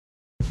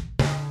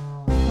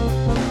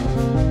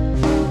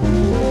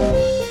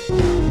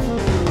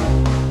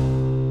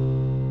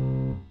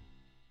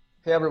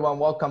Hey everyone,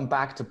 welcome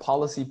back to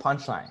Policy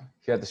Punchline.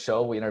 Here at the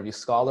show, we interview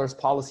scholars,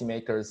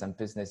 policymakers, and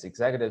business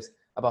executives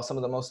about some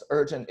of the most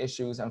urgent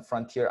issues and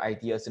frontier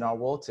ideas in our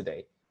world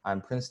today.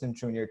 I'm Princeton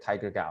Junior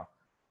Tiger Gao.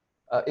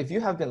 If you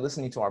have been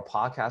listening to our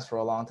podcast for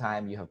a long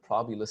time, you have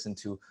probably listened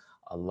to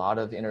a lot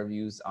of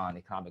interviews on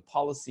economic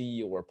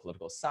policy or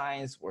political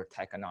science or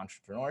tech and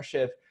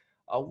entrepreneurship.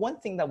 One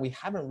thing that we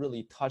haven't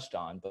really touched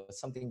on, but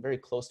something very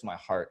close to my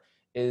heart,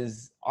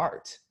 is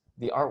art,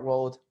 the art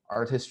world,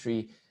 art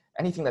history,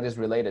 anything that is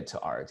related to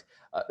art.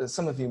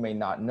 Some of you may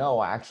not know,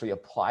 I actually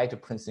applied to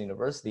Princeton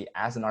University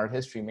as an art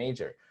history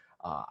major.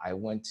 I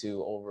went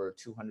to over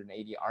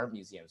 280 art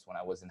museums when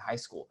I was in high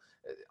school.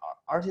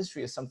 Art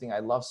history is something I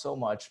love so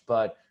much,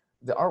 but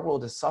the art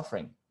world is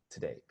suffering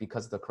today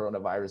because of the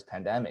coronavirus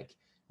pandemic.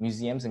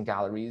 Museums and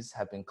galleries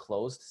have been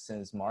closed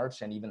since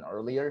March and even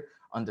earlier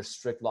under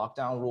strict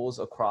lockdown rules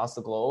across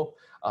the globe.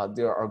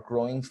 There are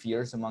growing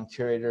fears among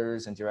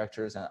curators and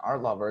directors and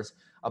art lovers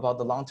about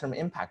the long-term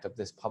impact of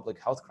this public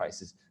health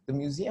crisis. The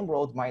museum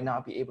world might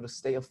not be able to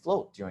stay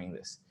afloat during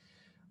this.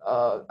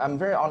 I'm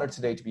very honored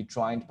today to be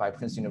joined by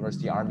Princeton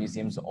University Art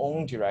Museum's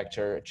own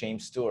director,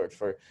 James Stewart,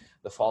 for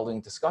the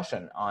following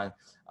discussion on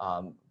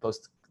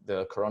both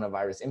the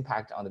coronavirus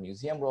impact on the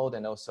museum world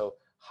and also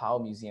how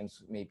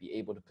museums may be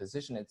able to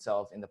position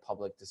itself in the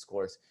public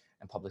discourse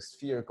and public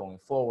sphere going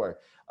forward.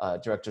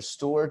 Director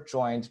Stewart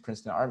joined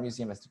Princeton Art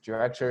Museum as the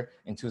director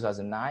in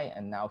 2009,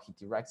 and now he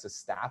directs a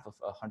staff of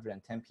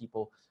 110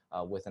 people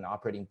with an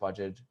operating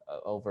budget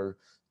over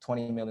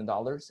 $20 million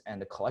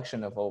and a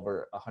collection of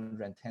over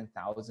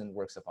 110,000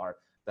 works of art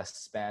that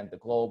span the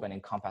globe and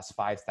encompass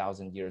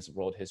 5,000 years of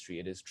world history.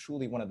 It is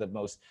truly one of the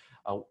most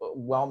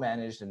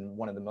well-managed and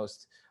one of the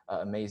most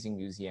amazing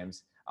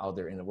museums out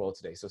there in the world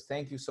today. So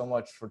thank you so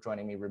much for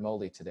joining me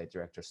remotely today,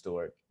 Director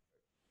Stewart.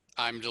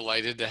 I'm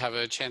delighted to have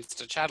a chance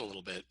to chat a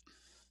little bit.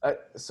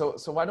 So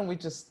why don't we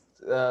just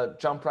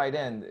jump right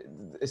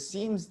in? It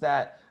seems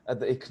that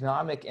the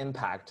economic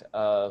impact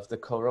of the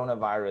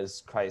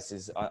coronavirus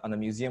crisis on the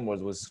museum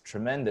world was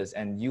tremendous.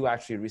 And you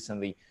actually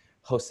recently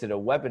hosted a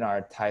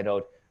webinar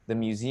titled "The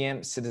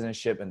Museum,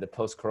 Citizenship, and the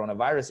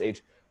Post-Coronavirus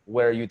Age,"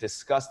 where you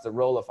discussed the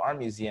role of our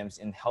museums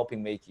in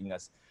helping making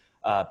us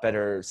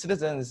better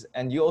citizens.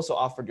 And you also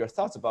offered your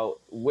thoughts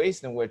about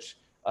ways in which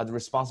the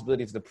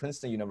responsibility of the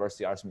Princeton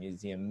University Arts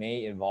Museum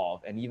may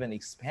evolve and even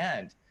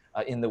expand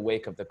in the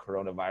wake of the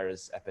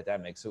coronavirus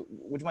epidemic. So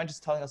would you mind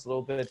just telling us a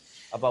little bit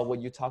about what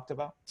you talked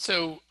about?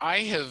 So I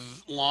have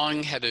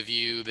long had a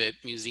view that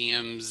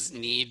museums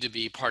need to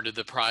be part of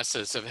the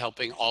process of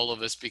helping all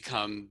of us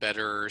become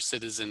better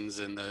citizens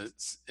in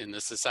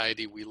the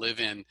society we live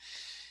in.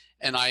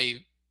 And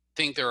I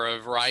think there are a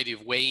variety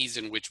of ways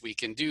in which we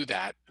can do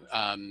that.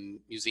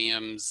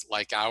 Museums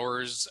like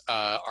ours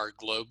are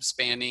globe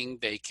spanning.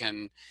 They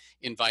can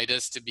invite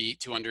us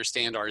to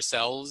understand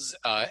ourselves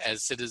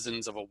as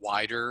citizens of a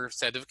wider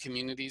set of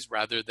communities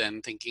rather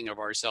than thinking of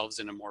ourselves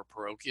in a more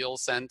parochial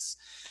sense.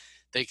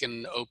 They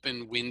can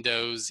open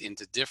windows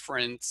into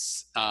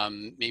difference.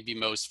 Maybe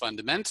most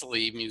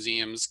fundamentally,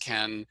 museums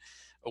can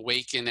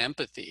awaken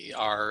empathy,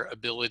 our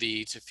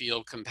ability to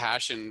feel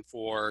compassion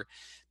for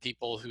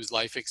people whose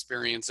life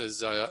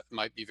experiences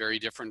might be very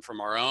different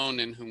from our own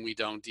and whom we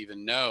don't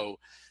even know,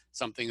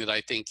 something that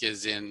I think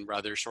is in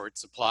rather short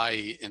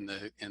supply in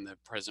the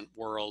present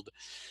world.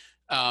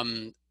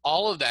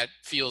 All of that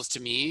feels to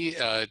me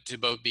to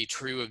both be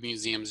true of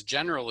museums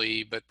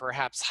generally, but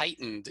perhaps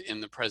heightened in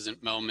the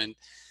present moment,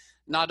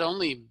 not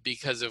only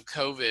because of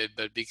COVID,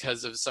 but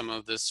because of some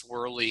of the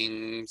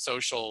swirling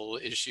social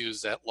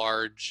issues at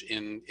large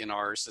in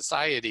our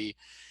society.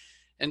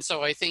 And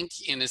so I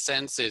think in a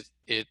sense,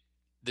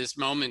 this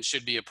moment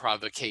should be a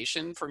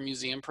provocation for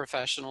museum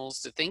professionals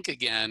to think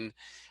again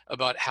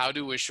about how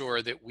to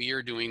assure that we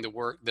are doing the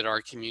work that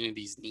our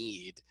communities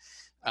need.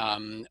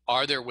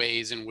 Are there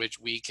ways in which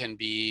we can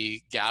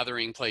be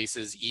gathering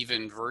places,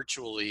 even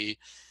virtually,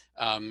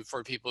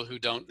 for people who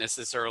don't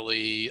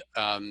necessarily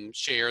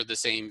share the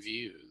same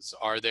views?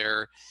 Are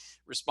there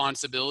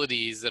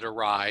responsibilities that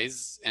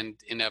arise, and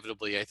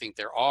inevitably I think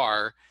there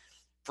are,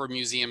 for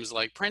museums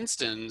like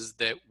Princeton's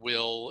that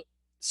will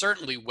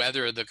certainly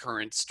weather the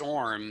current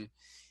storm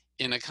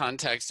in a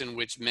context in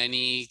which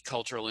many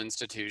cultural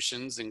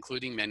institutions,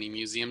 including many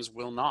museums,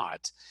 will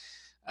not?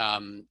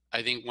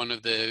 I think one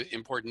of the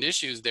important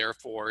issues,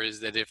 therefore, is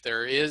that if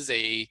there is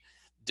a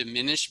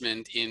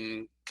diminishment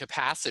in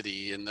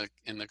capacity in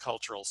the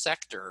cultural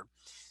sector,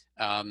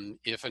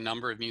 if a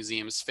number of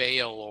museums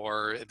fail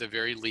or at the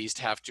very least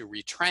have to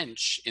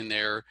retrench in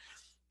their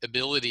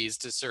abilities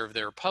to serve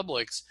their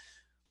publics,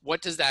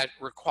 what does that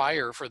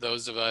require for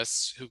those of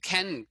us who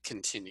can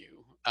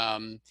continue?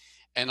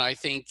 And I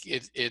think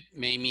it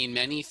may mean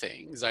many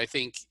things. I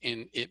think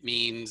it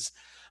means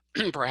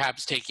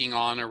perhaps taking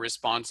on a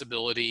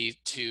responsibility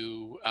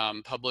to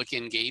public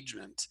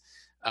engagement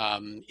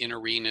in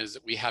arenas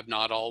that we have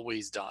not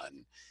always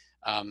done.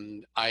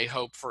 I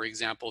hope, for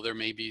example, there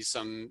may be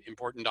some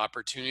important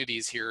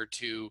opportunities here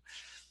to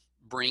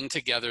bring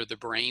together the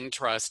brain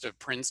trust of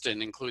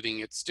Princeton, including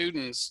its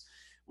students,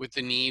 with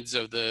the needs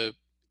of the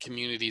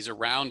communities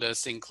around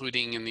us,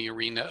 including in the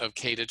arena of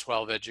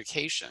K-12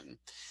 education.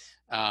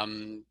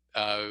 Um,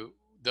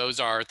 those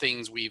are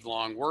things we've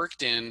long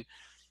worked in,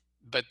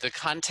 but the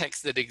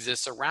context that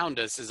exists around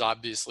us is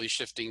obviously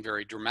shifting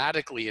very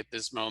dramatically at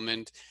this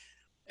moment.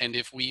 And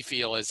if we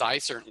feel, as I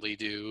certainly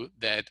do,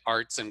 that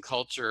arts and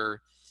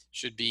culture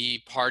should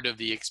be part of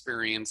the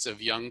experience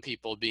of young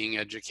people being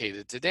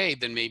educated today,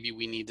 then maybe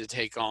we need to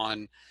take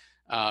on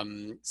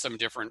some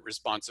different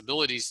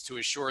responsibilities to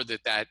assure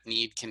that that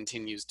need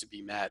continues to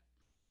be met.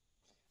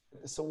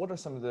 So what are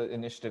some of the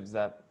initiatives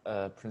that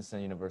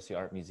Princeton University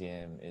Art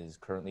Museum is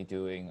currently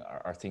doing?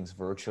 Are things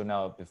virtual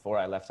now? Before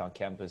I left on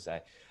campus,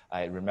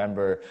 I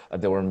remember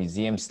there were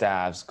museum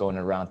staffs going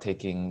around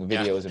taking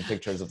videos and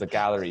pictures of the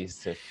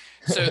galleries.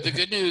 So the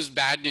good news,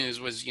 bad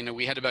news was,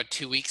 we had about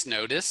 2 weeks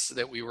notice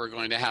that we were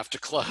going to have to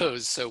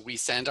close. So we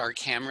sent our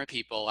camera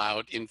people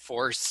out in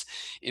force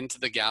into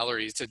the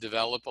galleries to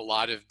develop a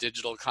lot of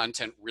digital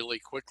content really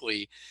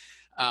quickly.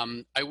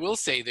 I will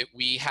say that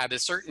we had a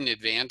certain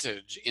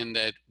advantage in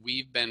that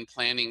we've been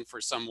planning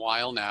for some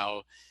while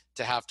now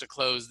to have to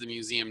close the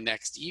museum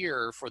next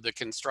year for the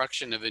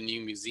construction of a new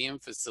museum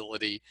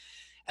facility.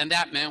 And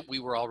that meant we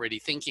were already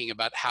thinking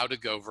about how to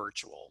go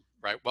virtual,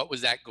 right? What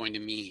was that going to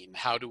mean?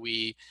 How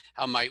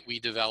might we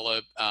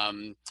develop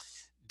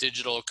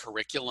digital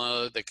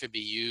curricula that could be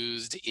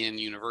used in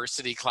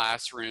university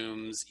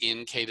classrooms,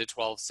 in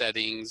K-12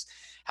 settings?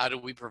 How do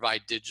we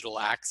provide digital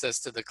access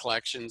to the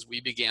collections?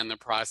 We began the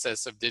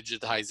process of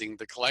digitizing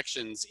the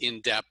collections in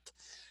depth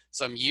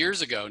some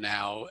years ago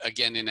now,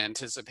 again, in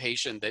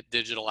anticipation that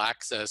digital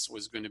access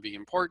was going to be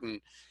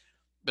important.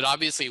 But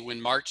obviously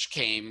when March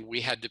came,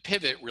 we had to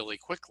pivot really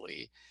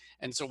quickly.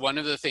 And so one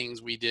of the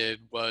things we did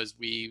was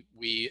we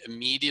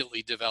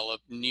immediately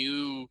developed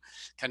new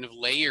kind of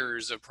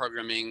layers of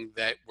programming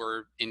that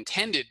were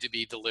intended to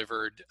be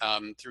delivered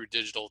through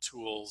digital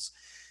tools.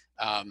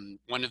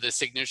 One of the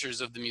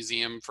signatures of the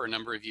museum for a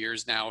number of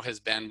years now has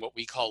been what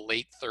we call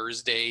late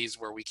Thursdays,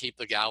 where we keep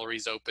the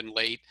galleries open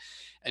late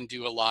and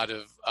do a lot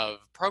of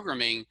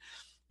programming.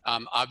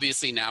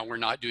 Obviously now we're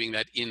not doing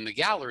that in the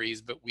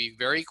galleries, but we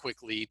very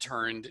quickly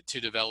turned to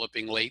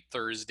developing late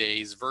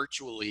Thursdays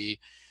virtually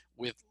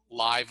with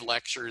live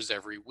lectures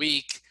every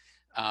week,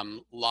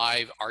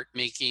 live art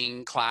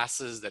making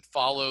classes that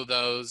follow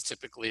those,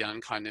 typically on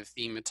kind of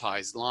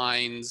thematized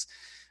lines,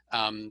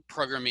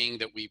 programming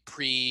that we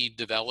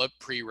pre-develop,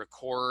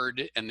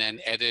 pre-record, and then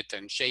edit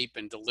and shape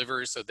and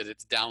deliver so that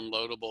it's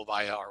downloadable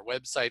via our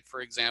website,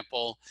 for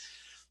example.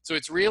 So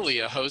it's really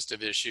a host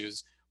of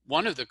issues.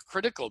 One of the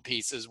critical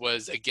pieces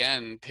was,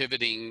 again,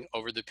 pivoting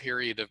over the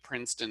period of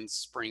Princeton's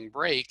spring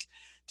break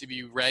to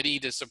be ready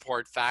to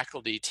support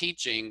faculty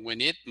teaching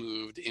when it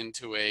moved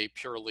into a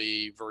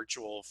purely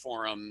virtual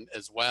forum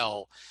as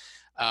well.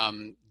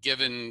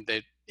 Given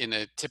that in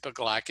a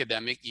typical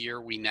academic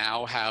year, we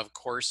now have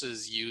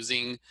courses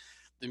using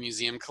the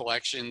museum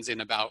collections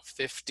in about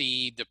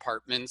 50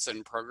 departments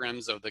and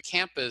programs of the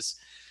campus,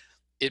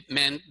 it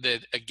meant that,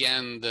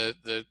 again,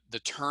 the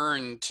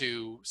turn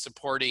to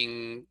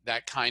supporting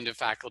that kind of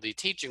faculty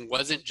teaching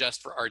wasn't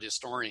just for art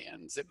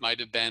historians. It might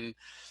have been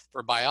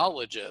for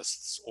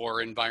biologists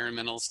or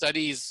environmental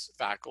studies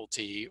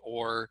faculty,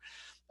 or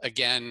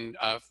again,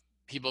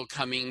 people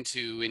coming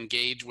to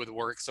engage with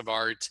works of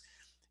art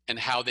and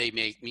how they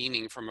make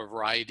meaning from a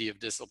variety of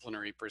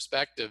disciplinary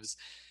perspectives.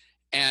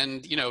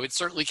 And, it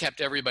certainly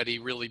kept everybody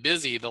really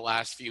busy the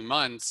last few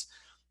months.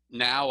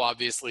 Now,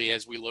 obviously,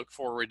 as we look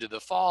forward to the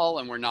fall,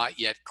 and we're not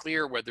yet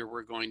clear whether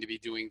we're going to be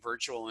doing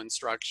virtual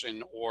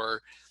instruction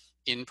or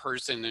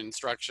in-person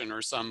instruction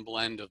or some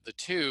blend of the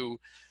two,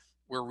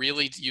 we're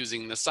really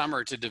using the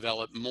summer to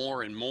develop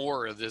more and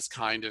more of this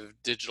kind of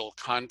digital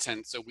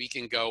content so we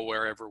can go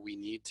wherever we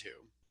need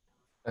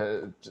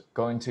to.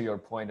 Going to your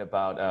point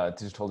about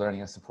digital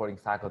learning and supporting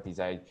faculties,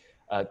 I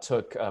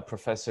took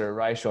Professor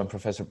Reichel and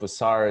Professor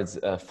Bussard's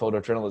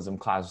photojournalism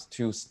class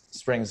 2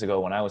 springs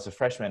ago when I was a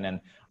freshman,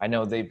 and I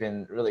know they've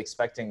been really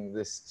expecting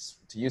this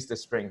to use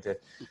this spring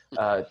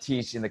to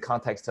teach in the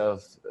context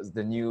of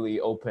the newly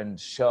opened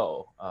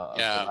show of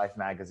the Life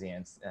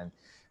magazine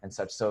and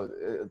such. So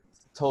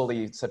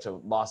totally such a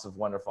loss of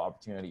wonderful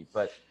opportunity.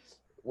 But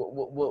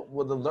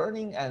will the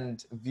learning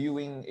and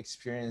viewing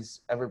experience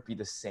ever be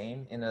the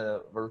same in a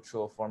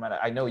virtual format?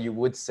 I know you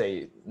would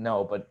say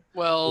no, but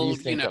well, what do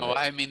you think of it?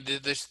 I mean,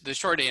 the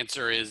short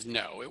answer is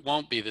no, it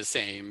won't be the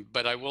same.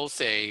 But I will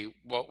say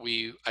what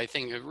I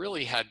think have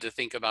really had to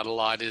think about a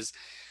lot is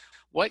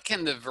what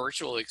can the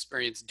virtual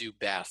experience do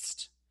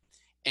best?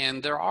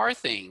 And there are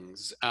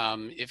things,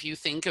 if you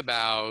think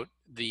about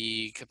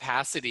the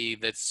capacity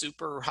that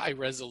super high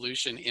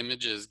resolution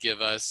images give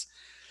us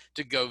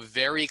to go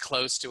very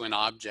close to an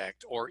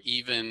object, or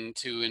even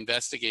to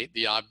investigate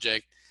the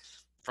object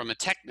from a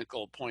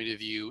technical point of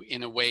view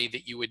in a way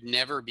that you would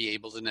never be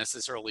able to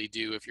necessarily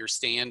do if you're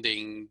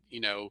standing,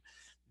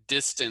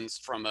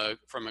 distanced from a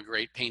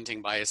great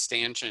painting by a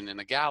stanchion in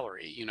a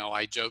gallery.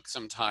 I joke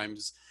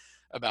sometimes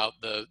about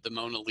the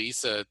Mona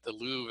Lisa at the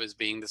Louvre as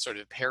being the sort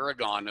of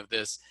paragon of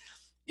this.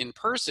 In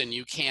person,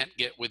 you can't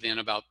get within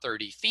about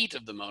 30 feet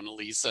of the Mona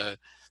Lisa,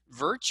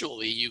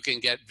 virtually you can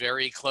get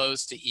very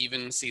close to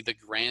even see the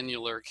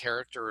granular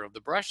character of the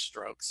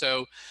brushstroke.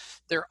 So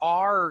there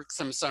are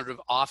some sort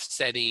of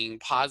offsetting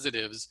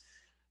positives,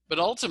 but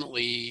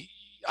ultimately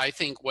I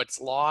think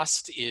what's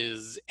lost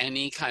is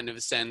any kind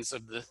of sense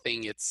of the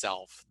thing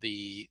itself,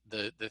 the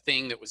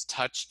thing that was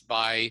touched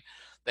by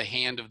the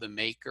hand of the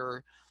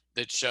maker,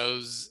 that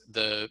shows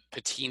the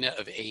patina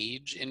of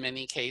age in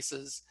many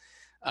cases.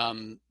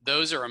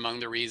 Those are among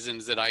the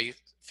reasons that I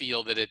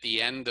feel that at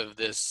the end of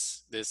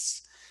this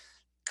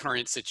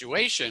current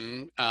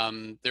situation,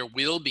 there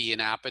will be an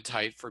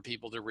appetite for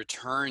people to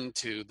return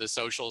to the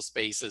social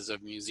spaces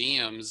of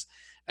museums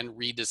and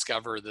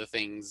rediscover the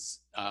things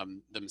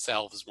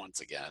themselves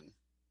once again.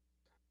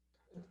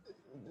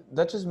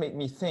 That just made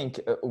me think,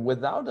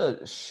 without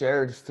a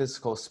shared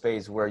physical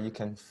space where you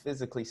can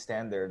physically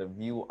stand there to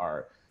view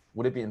art,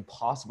 would it be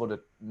impossible to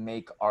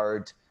make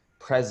art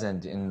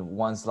present in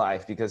one's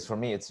life? Because for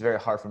me, it's very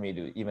hard for me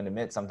to even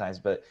admit sometimes,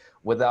 but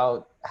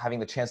without having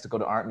the chance to go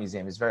to art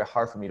museum, it's very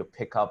hard for me to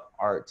pick up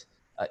art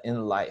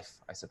in life,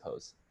 I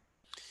suppose.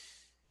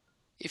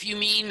 If you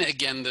mean,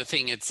 again, the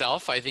thing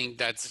itself, I think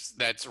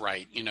that's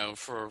right. You know,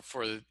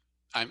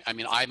 I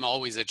mean, I'm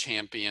always a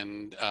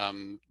champion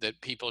that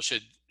people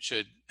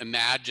should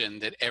imagine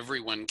that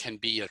everyone can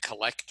be a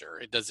collector.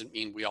 It doesn't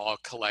mean we all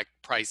collect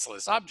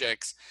priceless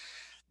objects,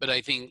 but I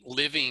think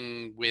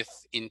living with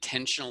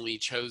intentionally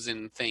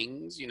chosen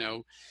things, you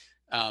know,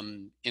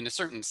 in a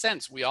certain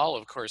sense, we all,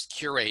 of course,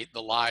 curate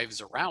the lives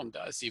around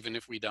us, even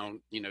if we don't,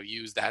 you know,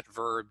 use that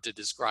verb to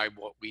describe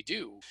what we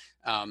do.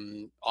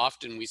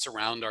 Often we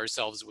surround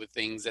ourselves with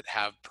things that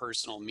have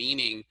personal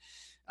meaning.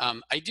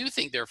 I do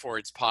think, therefore,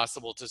 it's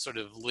possible to sort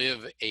of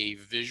live a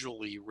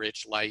visually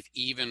rich life,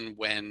 even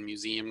when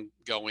museum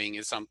going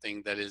is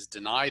something that is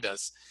denied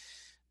us.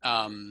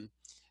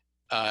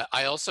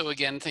 I also,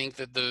 again, think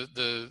that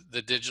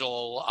the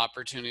digital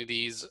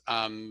opportunities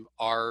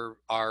are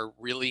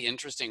really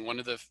interesting. One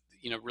of the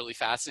really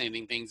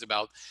fascinating things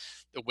about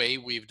the way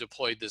we've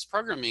deployed this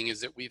programming is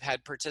that we've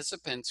had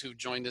participants who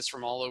joined us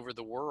from all over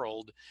the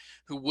world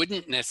who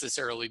wouldn't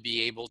necessarily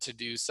be able to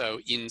do so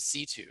in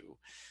situ.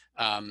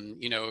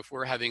 If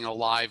we're having a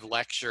live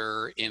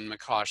lecture in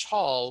McCosh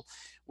Hall,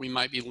 we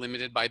might be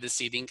limited by the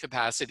seating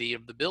capacity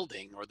of the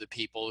building or the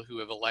people who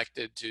have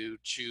elected to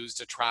choose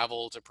to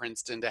travel to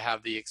Princeton to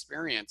have the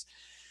experience.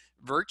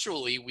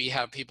 Virtually, we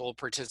have people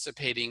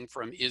participating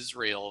from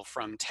Israel,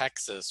 from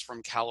Texas,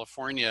 from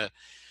California.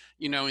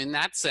 You know, in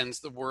that sense,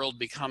 the world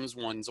becomes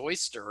one's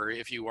oyster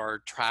if you are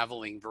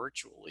traveling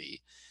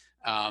virtually.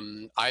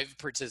 I've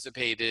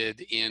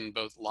participated in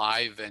both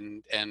live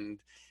and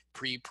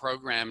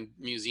pre-programmed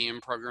museum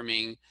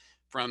programming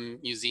from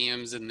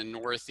museums in the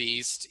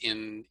Northeast,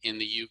 in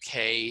the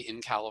UK,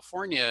 in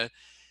California,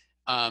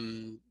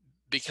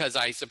 because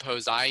I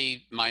suppose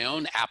my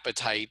own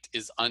appetite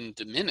is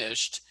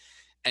undiminished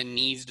and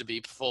needs to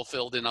be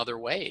fulfilled in other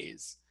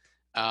ways.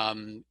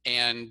 And,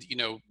 you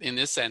know, in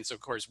this sense, of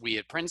course, we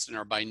at Princeton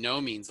are by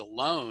no means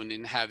alone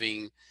in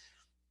having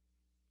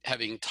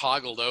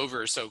toggled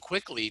over so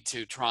quickly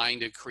to trying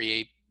to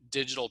create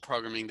digital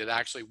programming that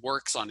actually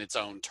works on its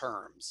own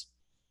terms.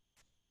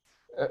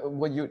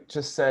 What you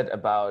just said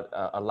about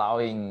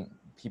allowing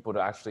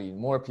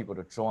more people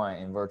to join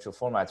in virtual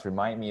formats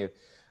remind me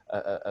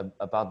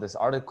about this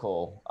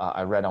article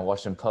I read on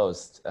Washington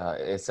Post.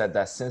 It said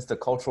that since the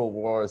cultural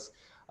wars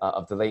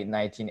of the late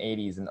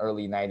 1980s and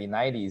early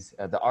 1990s,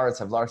 the arts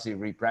have largely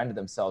rebranded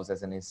themselves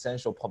as an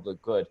essential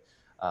public good.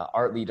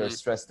 Art leaders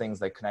stress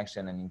things like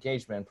connection and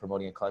engagement,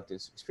 promoting a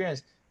collective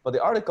experience. But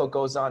the article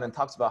goes on and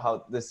talks about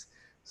how this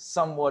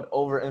somewhat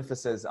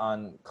overemphasis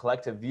on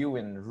collective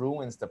viewing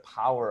ruins the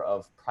power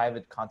of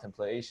private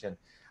contemplation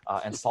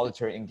and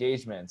solitary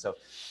engagement. So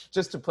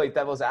just to play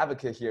devil's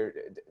advocate here,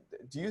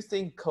 do you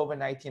think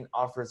COVID-19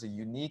 offers a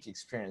unique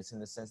experience in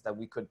the sense that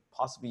we could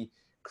possibly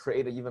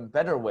create an even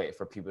better way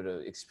for people to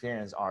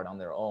experience art on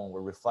their own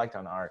or reflect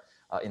on art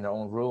in their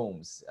own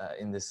rooms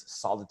in this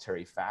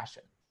solitary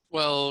fashion?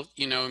 Well,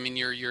 you know, I mean,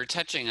 you're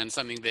touching on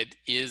something that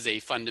is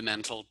a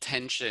fundamental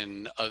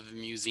tension of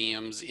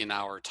museums in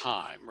our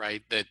time,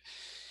 right? That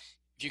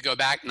if you go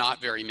back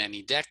not very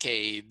many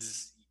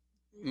decades,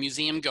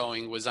 museum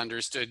going was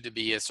understood to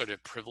be a sort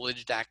of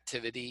privileged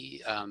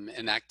activity,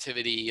 an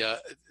activity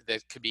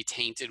that could be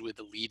tainted with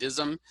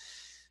elitism.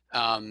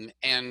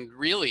 And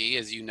really,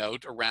 as you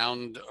note,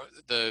 around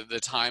the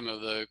time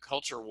of the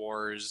culture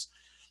wars,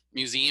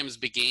 museums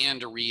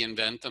began to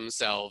reinvent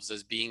themselves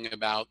as being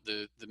about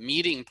the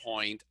meeting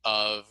point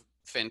of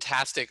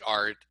fantastic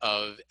art,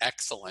 of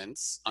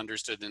excellence,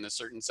 understood in a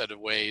certain set of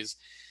ways,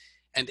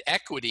 and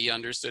equity,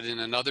 understood in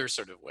another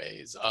sort of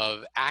ways,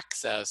 of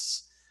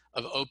access,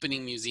 of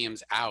opening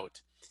museums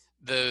out.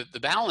 The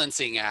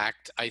balancing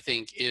act, I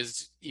think,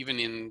 is even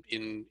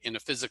in a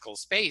physical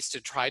space to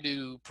try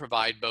to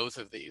provide both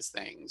of these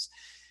things.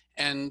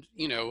 And,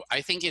 you know,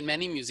 I think in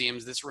many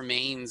museums, this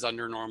remains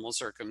under normal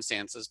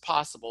circumstances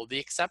possible. The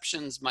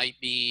exceptions might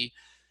be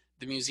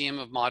the Museum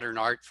of Modern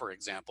Art, for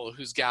example,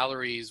 whose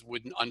galleries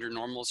would, under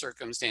normal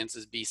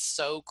circumstances, be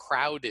so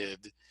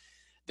crowded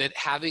that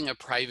having a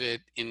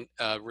private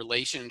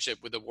relationship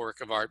with a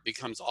work of art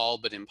becomes all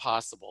but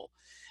impossible.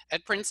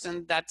 At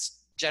Princeton, that's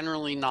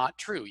generally not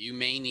true. You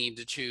may need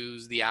to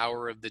choose the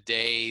hour of the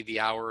day,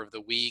 the hour of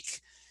the week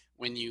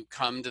when you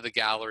come to the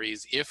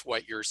galleries if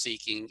what you're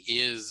seeking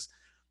is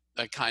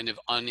a kind of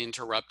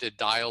uninterrupted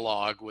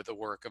dialogue with a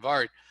work of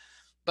art.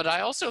 But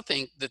I also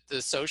think that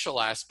the social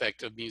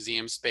aspect of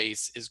museum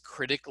space is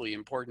critically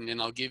important.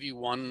 And I'll give you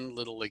one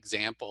little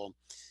example.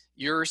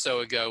 A year or so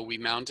ago, we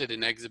mounted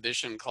an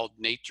exhibition called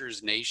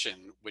Nature's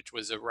Nation, which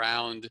was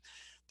around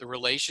the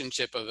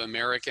relationship of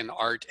American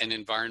art and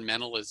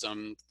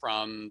environmentalism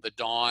from the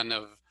dawn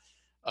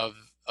of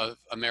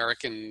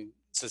American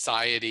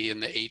society in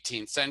the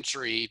 18th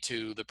century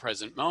to the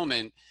present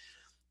moment.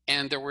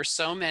 And there were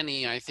so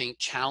many, I think,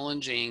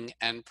 challenging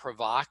and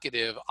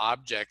provocative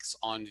objects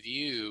on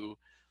view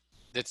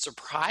that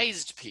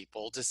surprised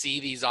people to see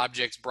these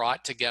objects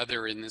brought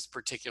together in this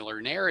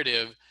particular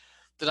narrative,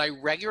 that I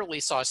regularly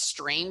saw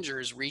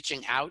strangers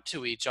reaching out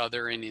to each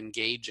other and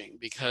engaging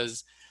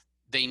because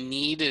they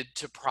needed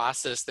to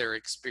process their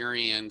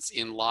experience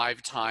in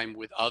live time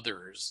with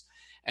others.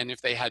 And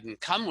if they hadn't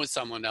come with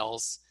someone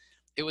else,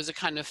 it was a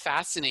kind of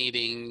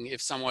fascinating,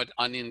 if somewhat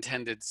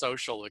unintended,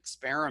 social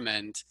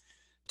experiment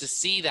to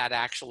see that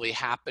actually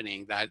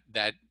happening,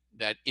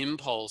 that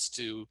impulse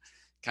to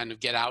kind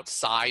of get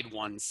outside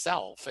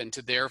oneself and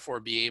to therefore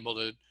be able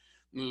to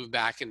move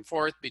back and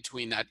forth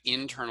between that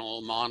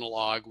internal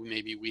monologue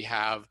maybe we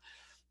have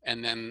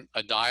and then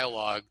a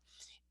dialogue.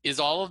 Is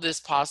all of this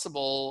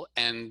possible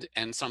and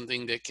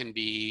something that can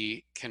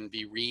be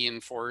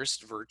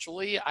reinforced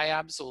virtually? I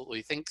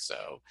absolutely think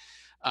so.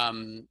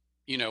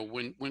 You know,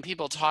 when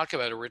people talk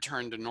about a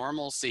return to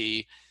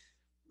normalcy,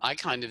 I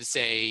kind of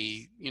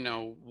say, you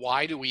know,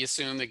 why do we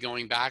assume that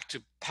going back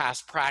to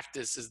past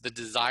practice is the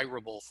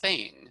desirable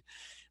thing?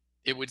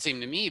 It would seem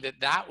to me that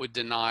that would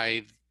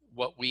deny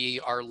what we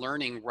are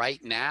learning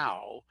right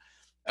now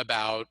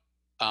about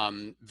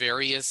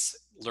various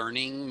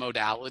learning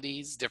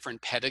modalities,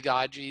 different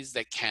pedagogies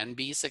that can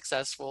be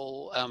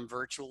successful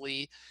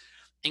virtually,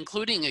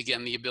 including,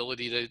 again, the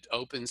ability to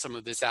open some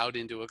of this out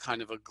into a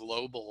kind of a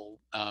global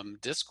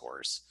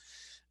discourse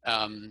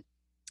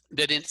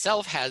that in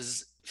itself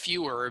has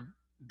fewer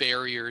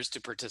barriers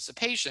to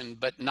participation,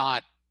 but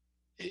not,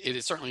 it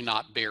is certainly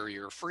not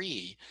barrier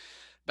free.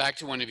 Back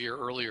to one of your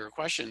earlier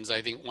questions,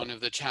 I think one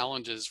of the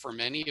challenges for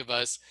many of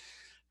us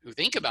who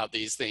think about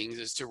these things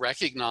is to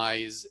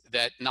recognize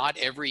that not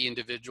every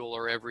individual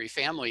or every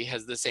family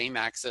has the same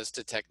access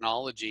to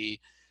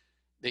technology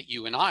that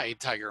you and I,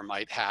 Tiger,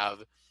 might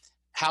have.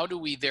 How do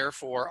we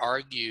therefore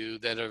argue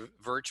that a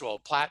virtual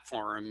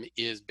platform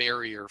is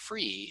barrier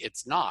free?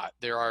 It's not.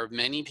 There are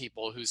many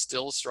people who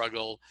still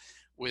struggle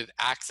with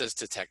access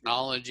to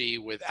technology,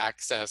 with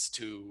access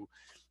to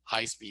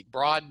high-speed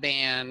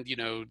broadband, you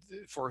know,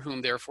 for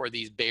whom therefore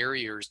these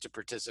barriers to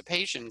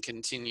participation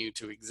continue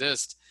to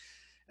exist.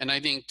 And I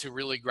think to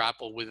really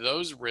grapple with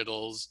those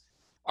riddles,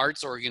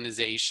 arts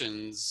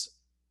organizations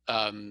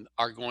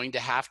are going to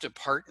have to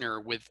partner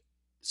with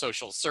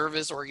social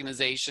service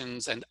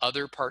organizations and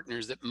other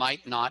partners that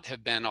might not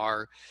have been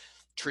our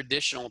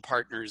traditional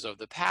partners of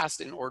the past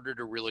in order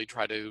to really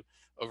try to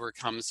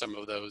overcome some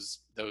of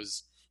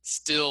those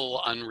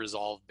still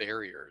unresolved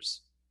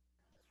barriers.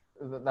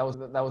 That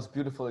was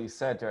beautifully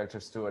said, Director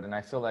Stewart. And I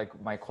feel like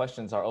my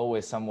questions are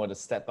always somewhat a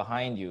step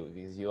behind you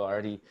because you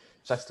already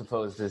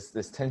juxtaposed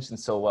this tension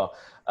so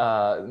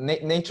well.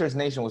 Nature's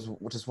Nation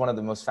which is one of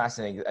the most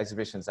fascinating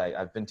exhibitions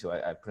I've been to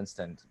at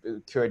Princeton,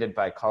 curated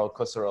by Carl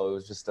Kusserow. It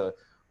was just a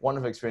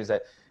wonderful experience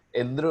that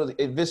it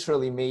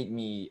viscerally made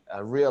me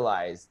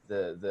realize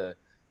the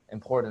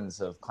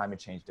importance of climate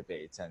change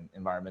debates and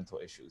environmental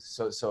issues.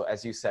 So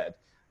as you said,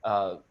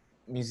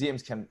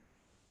 museums can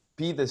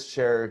be this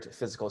shared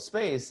physical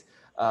space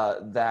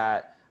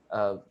that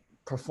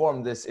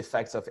perform this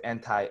effects of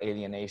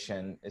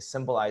anti-alienation,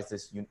 symbolize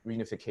this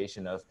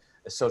reunification of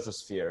a social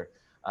sphere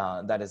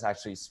that is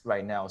actually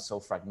right now so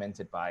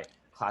fragmented by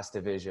class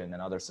division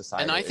and other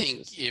societal And I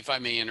issues. think, if I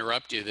may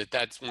interrupt you,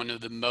 that's one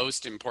of the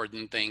most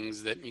important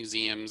things that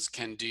museums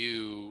can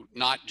do,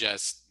 not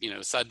just, you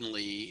know,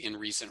 suddenly in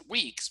recent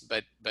weeks,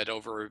 but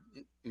over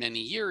many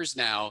years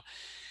now.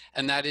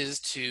 And that is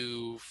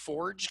to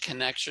forge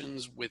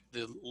connections with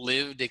the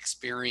lived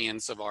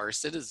experience of our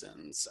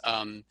citizens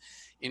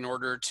in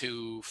order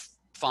to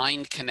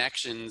find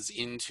connections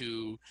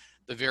into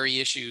the very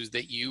issues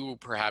that you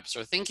perhaps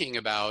are thinking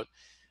about,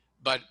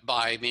 but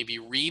by maybe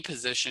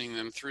repositioning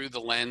them through the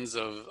lens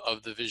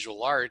of the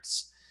visual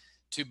arts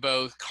to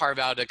both carve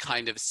out a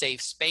kind of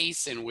safe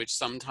space in which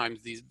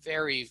sometimes these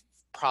very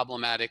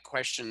problematic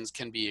questions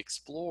can be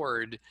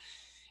explored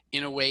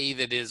in a way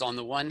that is, on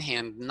the one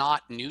hand,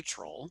 not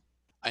neutral.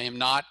 I am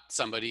not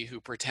somebody who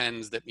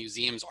pretends that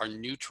museums are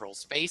neutral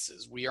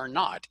spaces. We are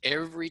not.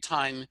 Every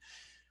time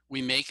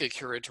we make a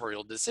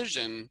curatorial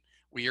decision,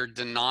 we are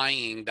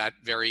denying that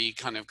very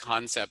kind of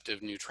concept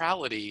of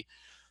neutrality.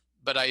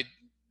 But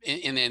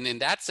in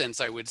that sense,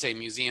 I would say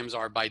museums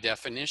are by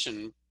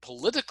definition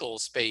political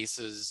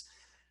spaces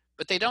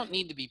but they don't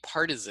need to be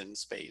partisan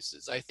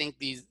spaces. I think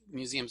these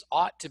museums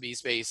ought to be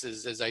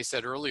spaces, as I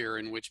said earlier,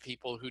 in which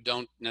people who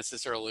don't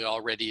necessarily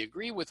already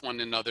agree with one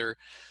another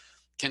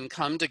can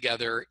come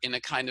together in a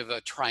kind of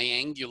a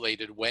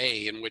triangulated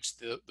way in which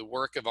the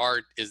work of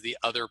art is the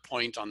other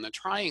point on the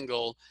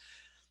triangle,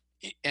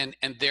 and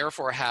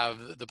therefore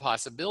have the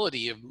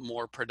possibility of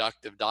more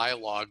productive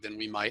dialogue than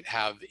we might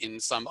have in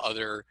some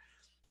other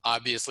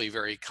obviously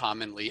very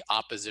commonly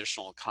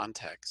oppositional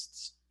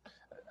contexts.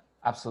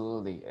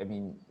 Absolutely. I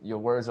mean, your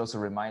words also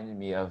reminded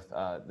me of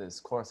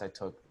this course I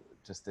took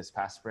just this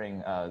past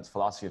spring,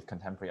 Philosophy of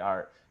Contemporary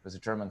Art. It was a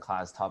German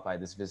class taught by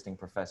this visiting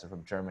professor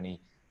from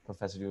Germany,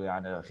 Professor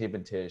Juliane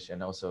Rebentisch,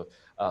 and also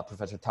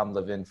Professor Tom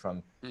Levin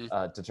from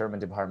the German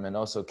department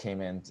also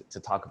came in to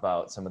talk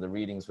about some of the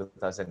readings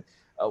with us. And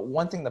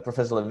one thing that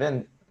Professor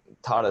Levin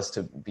taught us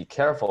to be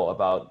careful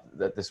about,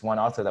 this one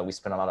author that we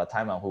spent a lot of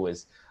time on, who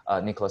is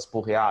Nicolas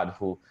Bourriade,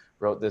 who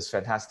wrote this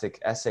fantastic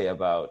essay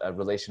about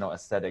relational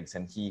aesthetics.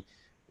 And he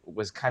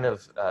was kind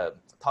of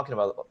talking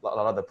about a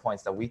lot of the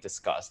points that we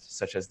discussed,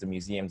 such as the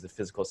museums, the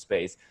physical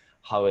space,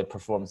 how it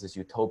performs this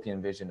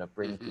utopian vision of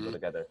bringing people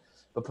together.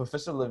 But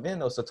Professor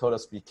Levin also told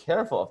us to be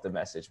careful of the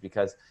message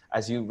because,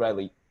 as you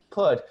rightly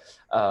put,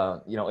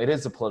 it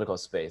is a political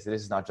space. It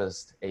is not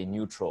just a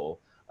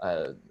neutral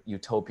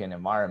utopian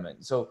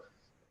environment. So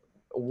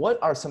what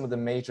are some of the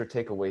major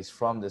takeaways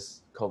from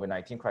this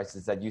COVID-19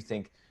 crisis that you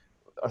think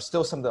are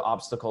still some of the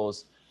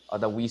obstacles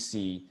that we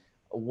see?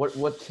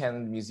 What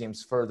can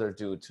museums further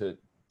do to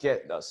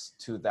get us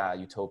to that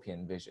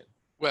utopian vision?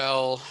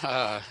 Well,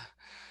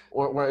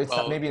 or it's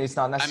not, maybe it's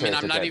not necessary. I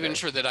mean, I'm not even there.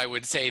 sure that I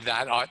would say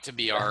that ought to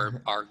be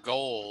our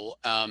goal.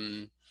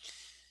 That's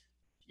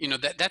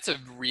a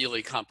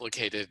really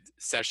complicated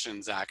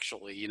sessions,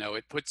 actually.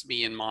 It puts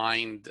me in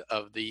mind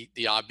of the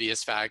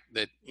obvious fact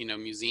that,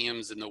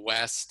 museums in the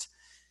West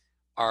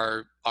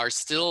are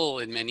still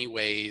in many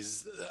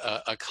ways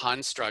a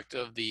construct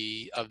of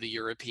the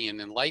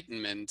European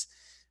Enlightenment,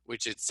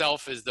 which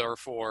itself is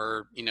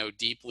therefore,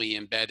 deeply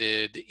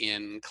embedded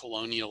in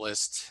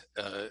colonialist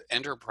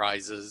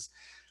enterprises.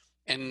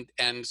 And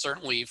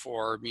certainly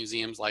for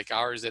museums like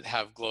ours that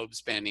have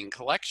globe-spanning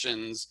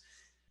collections,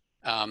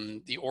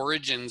 the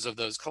origins of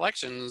those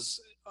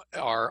collections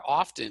are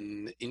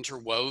often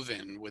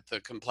interwoven with the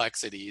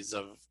complexities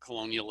of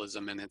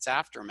colonialism and its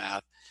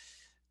aftermath.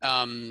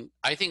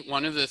 I think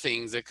one of the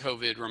things that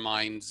COVID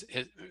reminds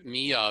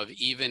me of,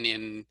 even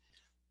in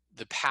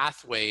the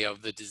pathway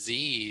of the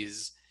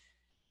disease,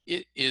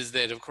 is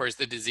that, of course,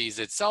 the disease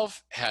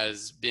itself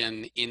has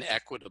been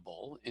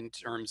inequitable in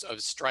terms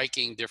of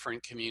striking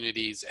different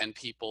communities and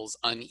peoples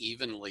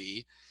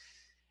unevenly,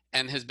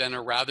 and has been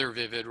a rather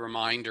vivid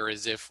reminder,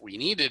 as if we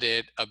needed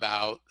it,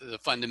 about the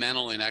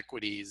fundamental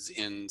inequities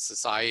in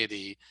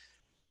society.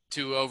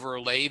 To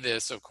overlay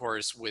this, of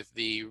course, with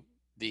the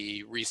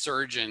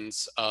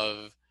resurgence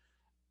of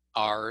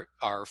our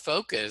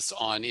focus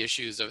on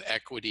issues of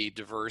equity,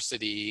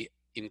 diversity,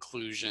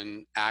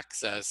 inclusion,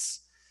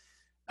 access,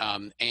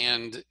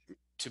 and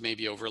to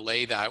maybe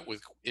overlay that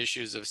with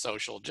issues of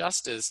social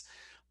justice,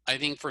 I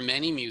think for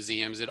many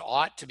museums, it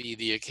ought to be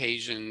the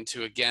occasion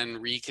to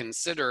again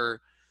reconsider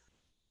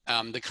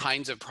the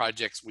kinds of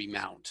projects we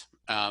mount.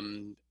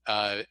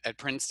 At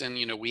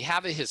Princeton, we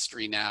have a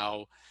history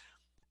now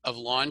of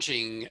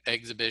launching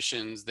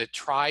exhibitions that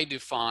try to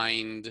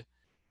find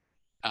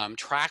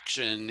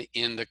traction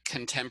in the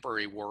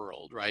contemporary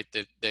world, right?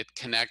 That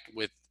connect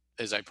with,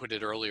 as I put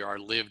it earlier, our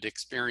lived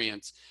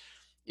experience,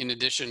 in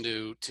addition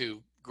to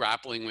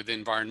grappling with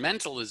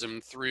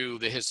environmentalism through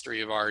the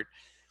history of art.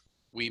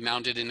 We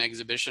mounted an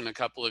exhibition a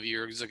couple of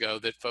years ago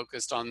that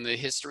focused on the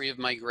history of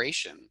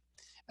migration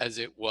as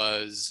it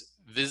was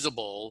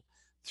visible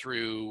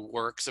through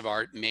works of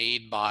art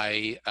made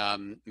by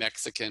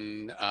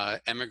Mexican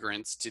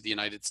immigrants to the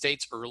United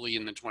States early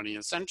in the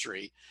 20th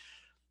century.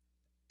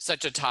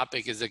 Such a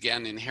topic is,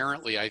 again,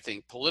 inherently, I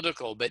think,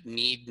 political, but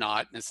need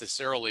not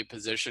necessarily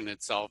position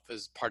itself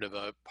as part of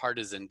a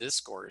partisan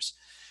discourse.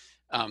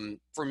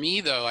 For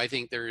me, though, I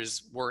think there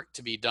is work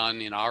to be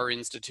done in our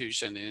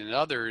institution and in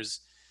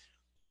others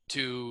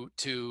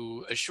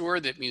to assure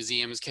that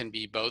museums can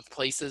be both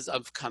places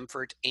of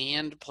comfort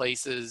and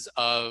places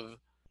of,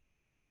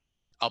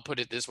 I'll put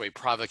it this way,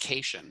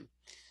 provocation.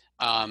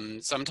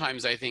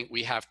 Sometimes I think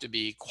we have to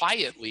be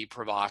quietly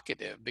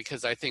provocative,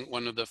 because I think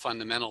one of the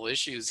fundamental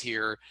issues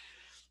here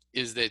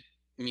is that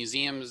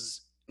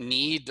museums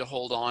need to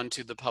hold on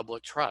to the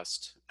public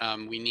trust.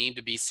 We need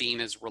to be seen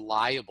as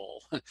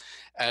reliable,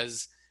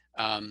 as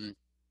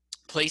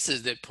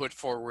places that put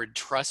forward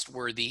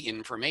trustworthy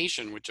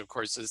information, which of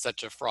course is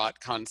such a fraught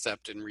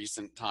concept in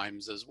recent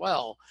times as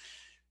well.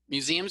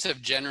 Museums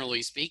have,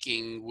 generally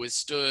speaking,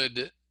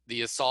 withstood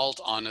the assault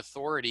on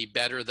authority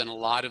better than a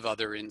lot of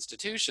other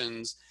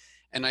institutions.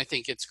 And I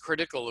think it's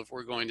critical, if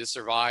we're going to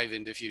survive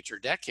into future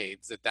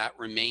decades, that that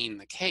remain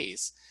the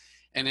case.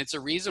 And it's a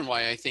reason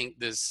why I think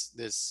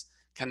this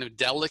kind of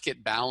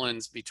delicate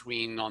balance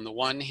between, on the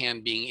one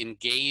hand, being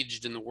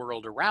engaged in the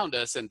world around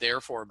us, and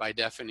therefore by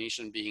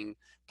definition being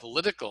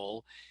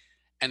political,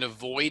 and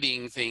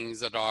avoiding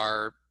things that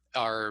are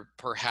are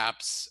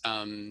perhaps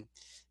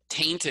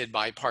tainted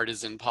by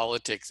partisan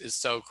politics is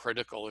so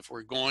critical if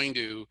we're going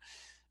to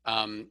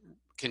um,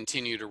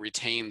 continue to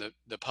retain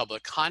the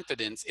public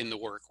confidence in the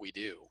work we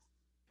do.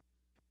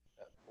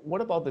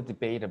 What about the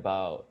debate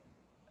about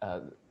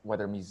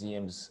whether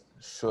museums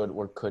should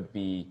or could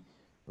be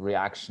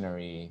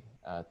reactionary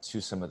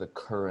to some of the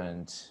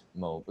current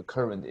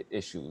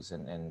issues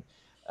and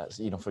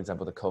for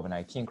example, the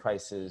COVID-19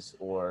 crisis,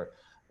 or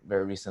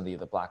very recently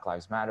the Black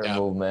Lives Matter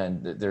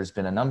movement? There's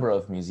been a number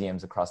of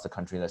museums across the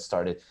country that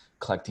started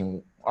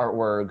collecting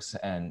artworks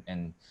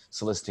and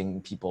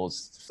soliciting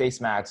people's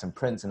face masks and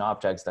prints and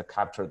objects that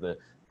capture the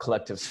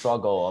collective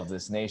struggle of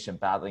this nation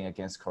battling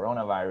against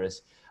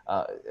coronavirus.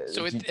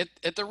 So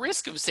at the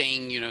risk of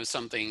saying,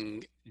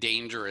 something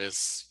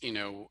dangerous,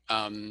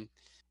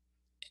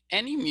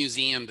 any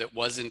museum that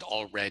wasn't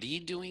already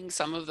doing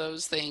some of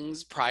those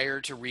things prior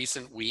to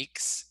recent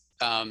weeks,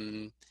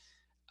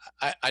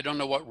 I don't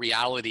know what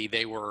reality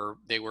they were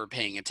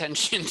paying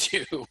attention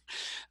to.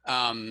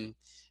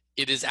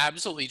 It is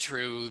absolutely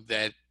true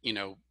that,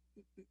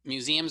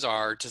 museums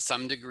are, to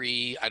some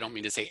degree, I don't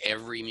mean to say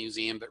every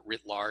museum, but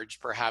writ large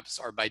perhaps,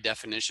 are by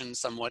definition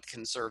somewhat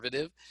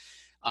conservative.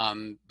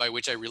 By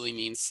which I really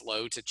mean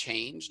slow to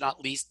change,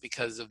 not least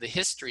because of the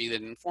history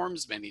that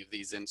informs many of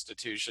these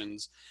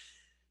institutions.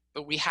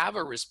 But we have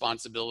a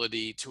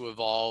responsibility to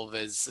evolve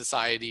as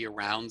society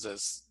around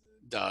us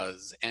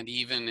does, and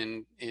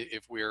even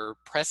if we're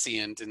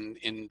prescient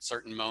in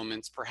certain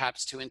moments,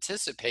 perhaps to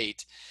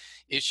anticipate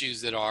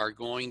issues that are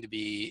going to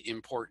be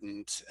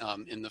important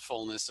in the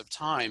fullness of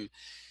time.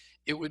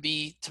 It would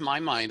be, to my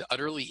mind,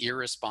 utterly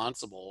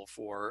irresponsible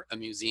for a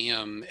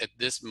museum at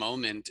this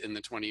moment in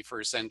the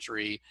 21st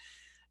century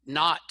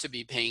not to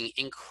be paying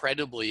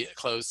incredibly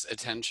close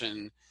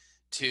attention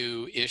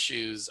to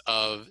issues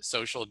of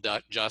social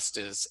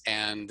justice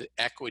and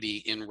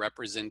equity in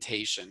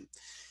representation.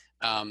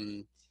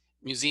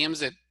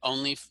 Museums that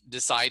only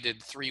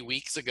decided 3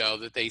 weeks ago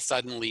that they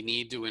suddenly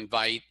need to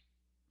invite,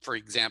 for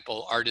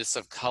example, artists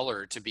of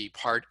color to be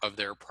part of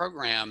their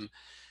program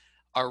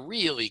are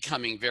really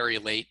coming very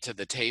late to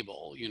the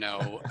table,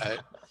 Yeah.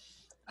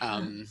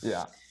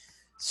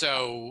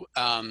 So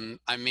I'm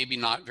maybe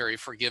not very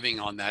forgiving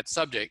on that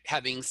subject.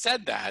 Having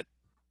said that,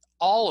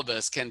 all of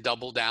us can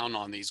double down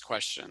on these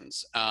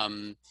questions.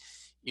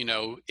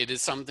 It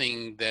is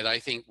something that I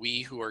think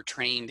we who are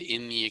trained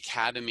in the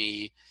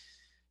academy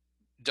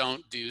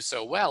don't do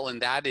so well,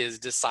 and that is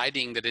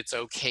deciding that it's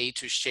okay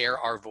to share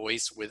our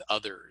voice with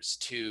others,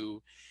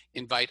 to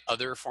invite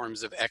other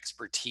forms of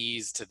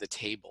expertise to the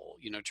table,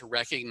 to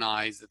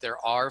recognize that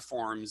there are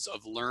forms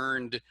of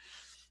learned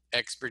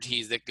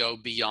expertise that go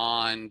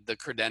beyond the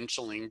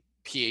credentialing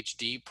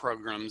PhD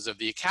programs of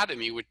the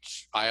academy,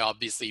 which I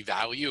obviously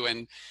value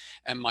and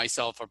am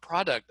myself a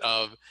product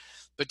of,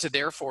 but to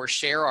therefore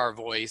share our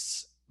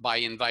voice by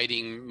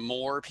inviting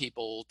more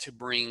people to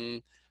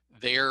bring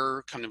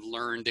their kind of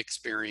learned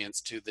experience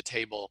to the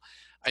table.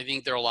 I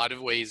think there are a lot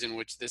of ways in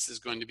which this is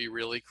going to be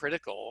really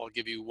critical. I'll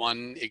give you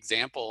one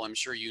example. I'm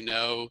sure you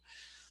know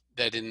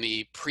that in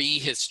the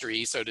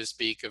prehistory, so to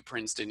speak, of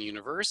Princeton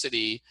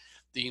University,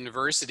 the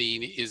university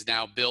is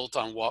now built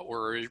on what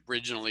were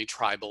originally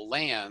tribal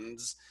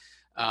lands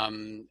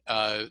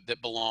that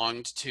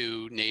belonged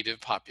to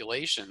native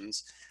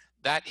populations.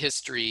 That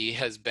history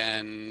has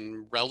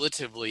been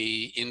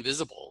relatively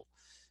invisible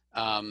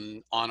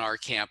on our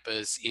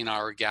campus, in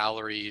our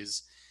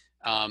galleries.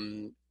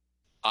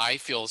 I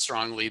feel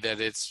strongly that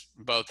it's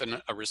both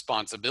a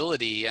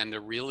responsibility and a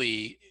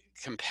really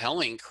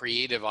compelling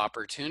creative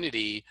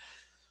opportunity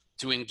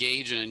to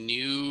engage in a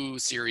new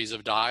series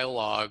of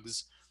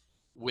dialogues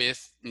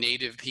with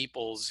native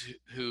peoples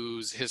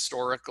whose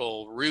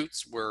historical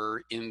roots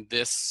were in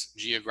this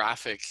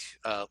geographic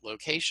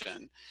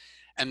location,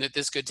 and that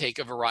this could take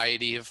a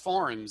variety of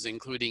forms,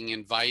 including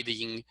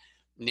inviting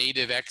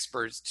native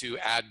experts to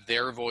add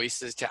their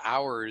voices to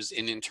ours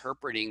in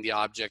interpreting the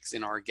objects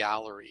in our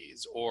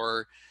galleries,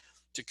 or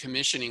to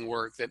commissioning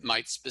work that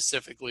might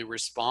specifically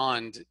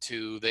respond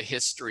to the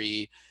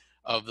history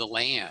of the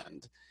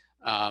land,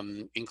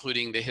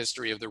 including the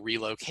history of the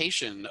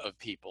relocation of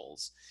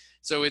peoples.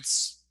 So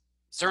it's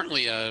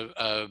certainly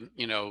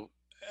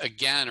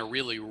again, a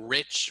really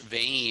rich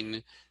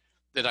vein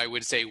that I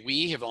would say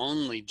we have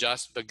only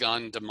just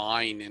begun to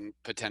mine in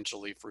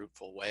potentially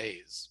fruitful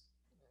ways.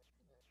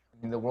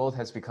 I mean, the world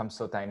has become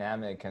so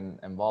dynamic and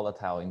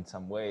volatile in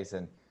some ways.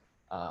 And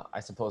I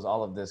suppose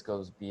all of this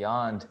goes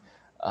beyond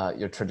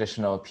your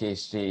traditional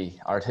PhD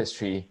art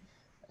history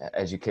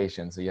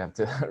education. So you have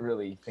to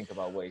really think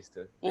about ways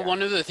to. Well,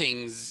 one of the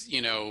things,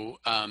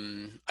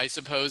 I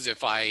suppose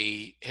if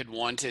I had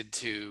wanted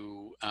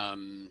to,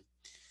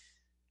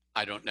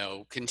 I don't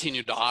know,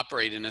 continue to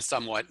operate in a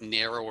somewhat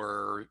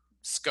narrower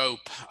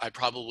scope, I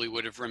probably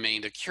would have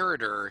remained a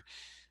curator.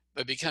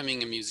 But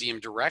becoming a museum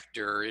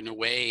director, in a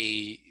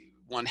way,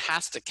 one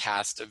has to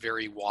cast a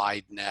very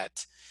wide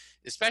net,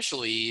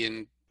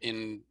 especially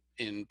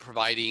in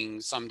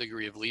providing some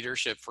degree of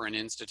leadership for an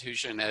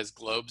institution as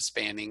globe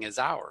spanning as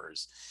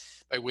ours,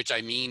 by which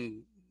I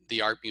mean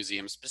the art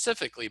museum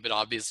specifically, but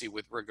obviously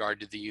with regard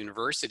to the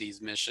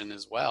university's mission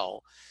as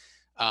well.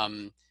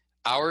 Um,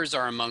 Ours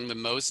are among the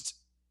most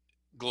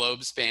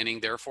globe spanning,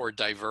 therefore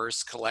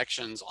diverse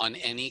collections on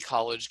any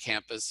college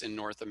campus in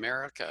North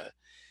America.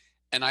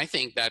 And I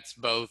think that's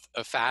both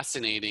a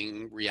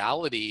fascinating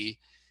reality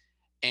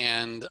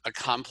and a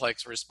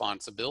complex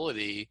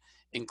responsibility,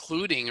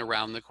 including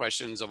around the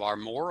questions of our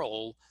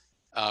moral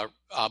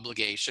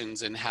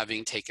obligations in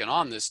having taken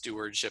on the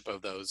stewardship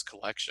of those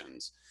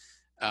collections.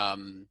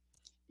 Um,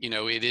 you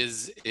know, it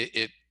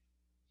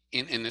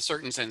in a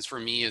certain sense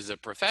for me as a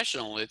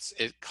professional,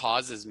 it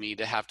causes me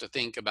to have to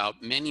think about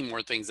many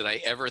more things that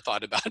I ever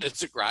thought about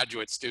as a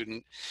graduate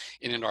student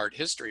in an art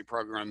history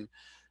program.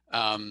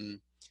 Um,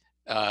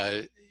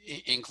 uh,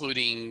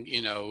 Including,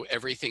 you know,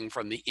 everything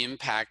from the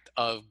impact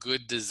of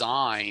good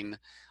design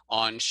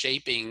on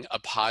shaping a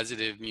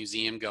positive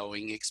museum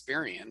going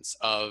experience,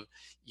 of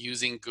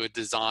using good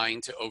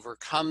design to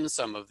overcome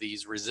some of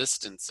these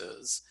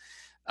resistances,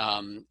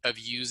 of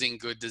using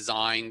good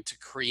design to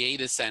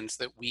create a sense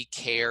that we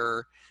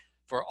care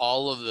for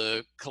all of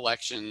the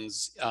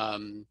collections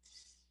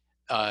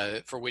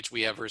for which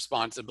we have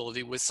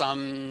responsibility with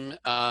some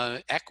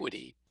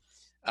equity.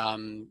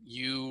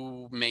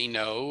 You may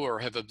know or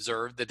have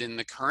observed that in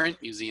the current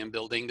museum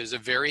building, there's a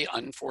very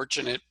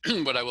unfortunate,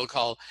 what I will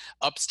call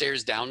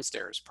upstairs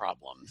downstairs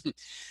problem.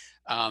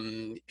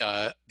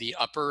 The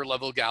upper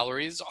level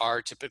galleries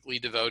are typically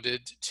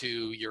devoted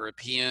to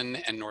European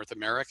and North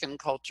American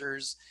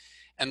cultures,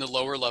 and the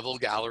lower level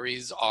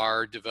galleries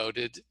are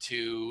devoted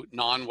to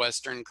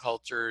non-Western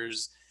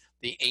cultures,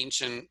 the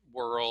ancient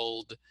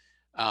world,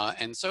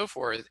 and so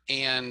forth.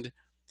 And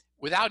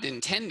without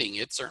intending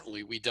it,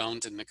 certainly we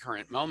don't in the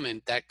current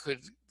moment, that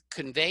could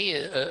convey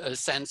a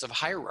sense of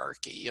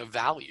hierarchy of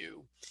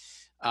value,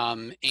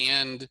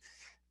 and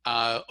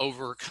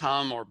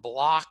overcome or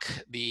block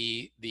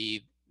the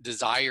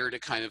desire to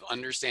kind of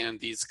understand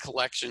these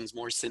collections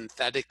more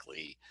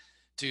synthetically,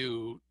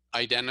 to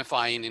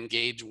identify and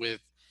engage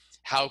with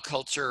how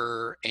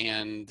culture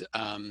and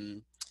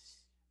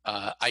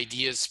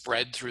ideas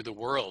spread through the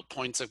world,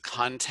 points of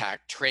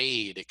contact,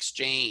 trade,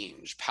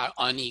 exchange,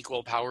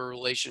 unequal power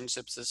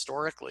relationships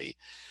historically.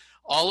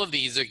 All of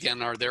these,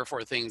 again, are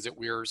therefore things that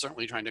we're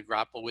certainly trying to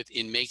grapple with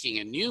in making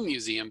a new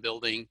museum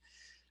building.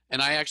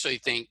 And I actually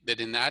think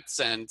that in that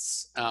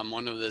sense,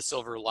 one of the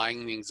silver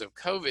linings of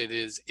COVID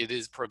is it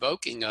is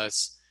provoking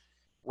us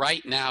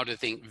right now to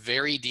think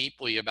very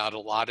deeply about a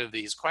lot of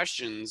these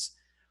questions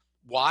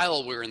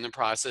while we're in the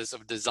process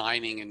of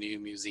designing a new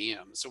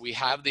museum. So we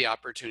have the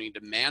opportunity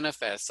to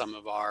manifest some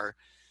of our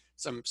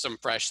some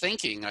fresh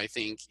thinking, I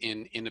think,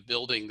 in a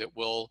building that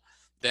will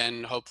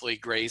then hopefully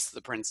grace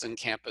the Princeton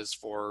campus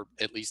for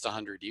at least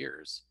 100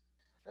 years.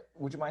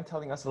 Would you mind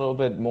telling us a little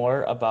bit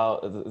more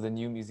about the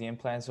new museum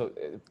plan? So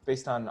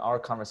based on our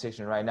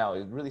conversation right now,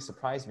 it really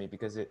surprised me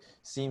because it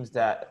seems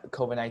that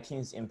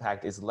COVID-19's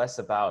impact is less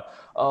about,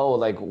 oh,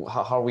 like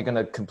how are we going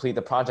to complete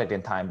the project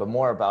in time, but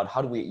more about how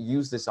do we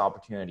use this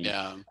opportunity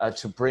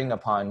to bring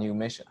upon new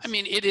missions? I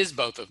mean, it is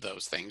both of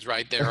those things,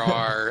 right? There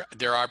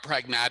are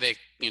pragmatic,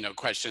 you know,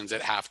 questions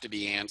that have to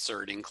be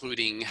answered,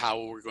 including how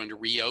we're going to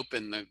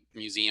reopen the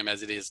museum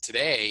as it is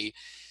today,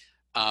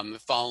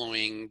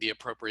 following the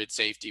appropriate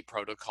safety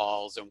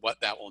protocols, and what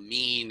that will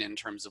mean in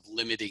terms of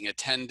limiting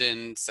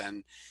attendance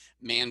and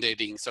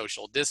mandating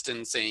social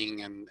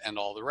distancing and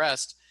all the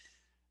rest.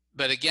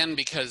 But again,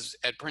 because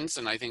at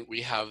Princeton, I think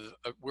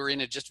we're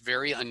in a just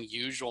very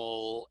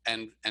unusual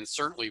and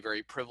certainly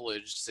very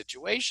privileged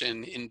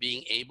situation in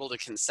being able to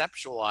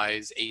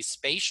conceptualize a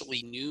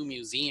spatially new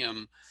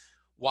museum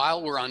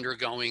while we're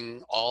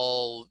undergoing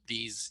all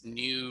these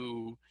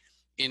new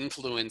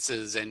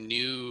influences and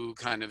new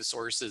kind of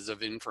sources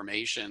of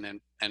information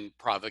and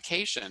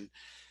provocation.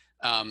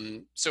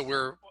 So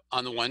we're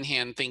on the one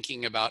hand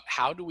thinking about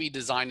how do we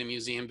design a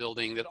museum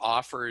building that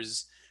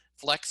offers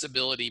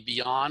flexibility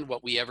beyond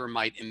what we ever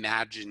might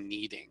imagine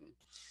needing,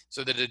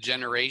 so that a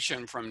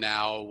generation from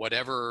now,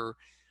 whatever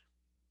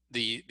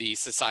the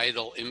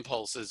societal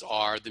impulses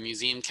are, the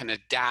museum can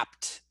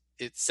adapt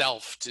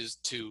itself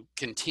to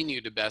continue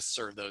to best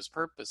serve those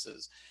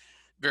purposes.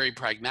 Very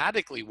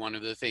pragmatically, one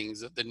of the things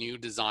that the new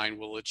design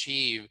will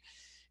achieve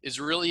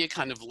is really a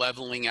kind of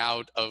leveling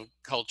out of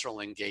cultural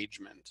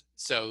engagement,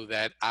 so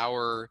that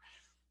our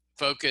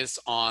focus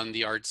on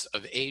the arts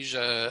of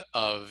Asia,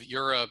 of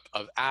Europe,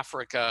 of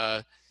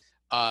Africa,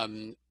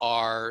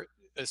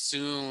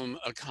 assume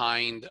a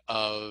kind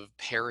of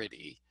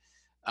parity,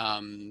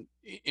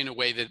 in a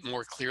way that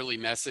more clearly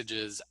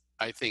messages,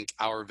 I think,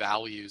 our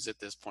values at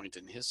this point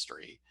in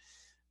history.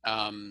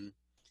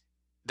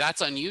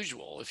 That's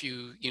unusual.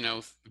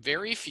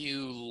 Very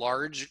few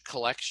large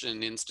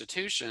collection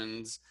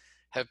institutions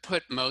have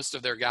put most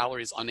of their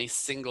galleries on a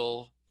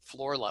single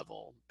floor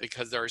level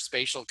because there are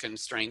spatial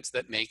constraints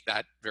that make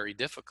that very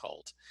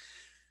difficult.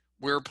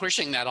 We're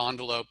pushing that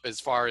envelope as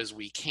far as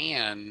we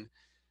can,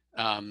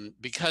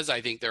 because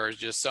I think there are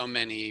just so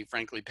many,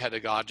 frankly,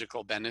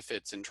 pedagogical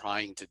benefits in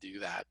trying to do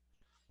that.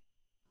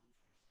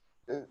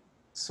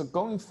 So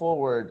going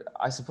forward,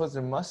 I suppose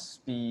there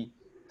must be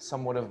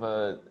somewhat of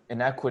a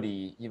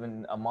inequity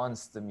even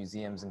amongst the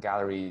museums and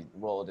gallery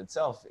world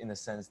itself, in the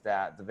sense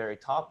that the very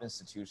top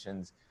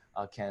institutions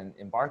can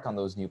embark on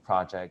those new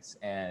projects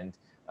and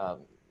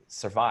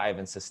survive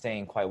and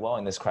sustain quite well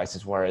in this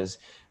crisis, whereas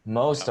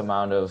most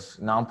amount of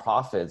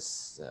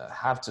nonprofits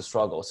have to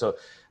struggle. So,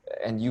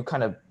 and you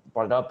kind of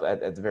brought it up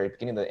at the very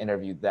beginning of the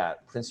interview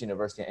that Princeton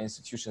University and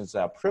institutions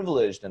that are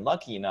privileged and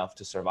lucky enough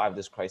to survive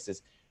this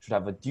crisis should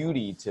have a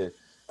duty to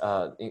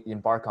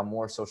embark on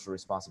more social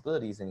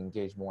responsibilities and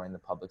engage more in the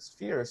public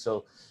sphere.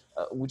 So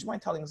would you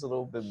mind telling us a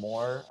little bit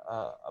more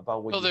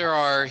about what Well, there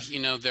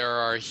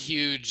are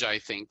huge, I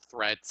think,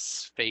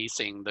 threats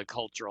facing the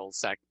cultural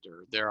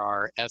sector. There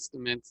are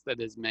estimates that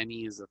as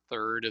many as a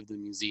third of the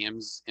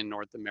museums in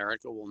North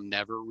America will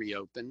never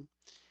reopen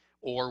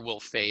or will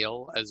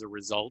fail as a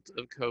result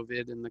of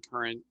COVID and the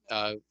current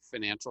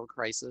financial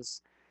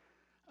crisis.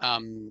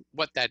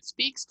 What that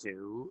speaks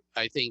to,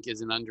 I think,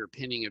 is an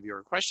underpinning of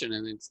your question,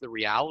 and it's the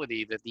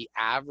reality that the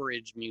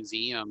average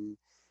museum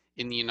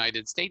in the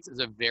United States is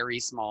a very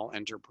small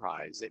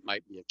enterprise. It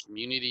might be a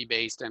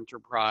community-based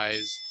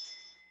enterprise.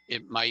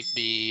 It might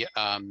be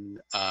a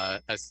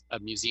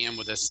museum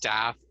with a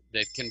staff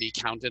that can be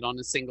counted on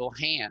a single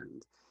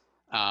hand.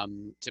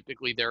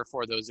 Typically,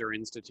 therefore, those are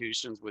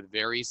institutions with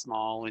very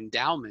small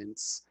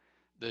endowments,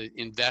 the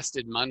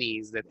invested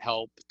monies that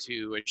help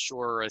to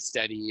assure a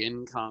steady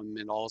income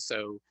and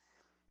also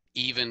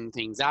even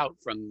things out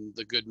from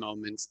the good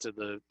moments to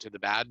the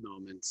bad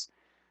moments.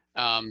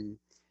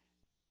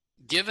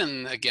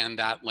 Given, again,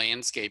 that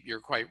landscape, you're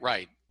quite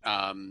right.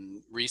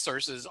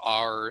 Resources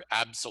are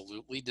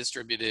absolutely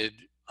distributed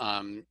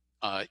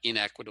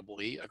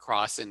inequitably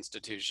across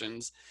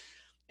institutions.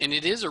 And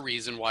it is a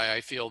reason why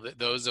I feel that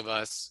those of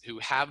us who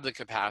have the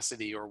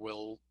capacity or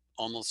will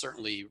almost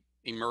certainly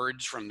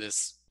emerge from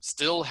this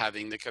still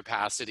having the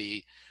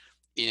capacity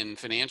in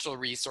financial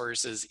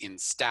resources, in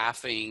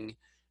staffing,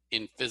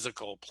 in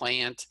physical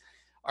plant,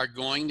 are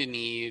going to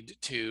need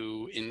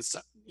to,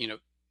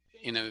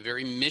 in a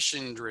very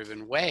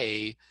mission-driven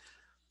way,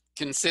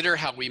 consider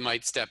how we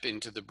might step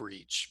into the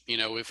breach.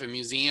 If a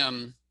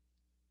museum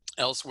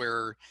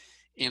elsewhere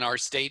in our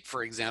state,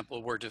 for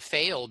example, were to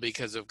fail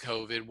because of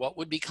COVID, what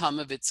would become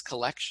of its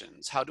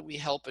collections? How do we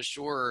help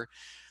assure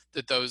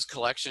that those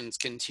collections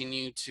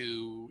continue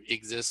to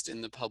exist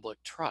in the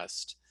public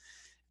trust?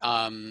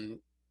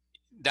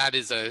 That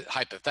is a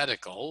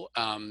hypothetical,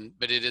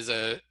 but it is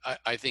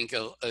I think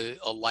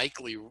a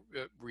likely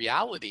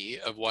reality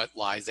of what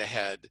lies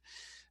ahead.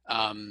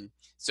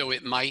 So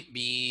it might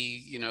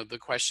be, the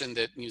question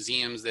that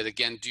museums that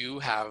again do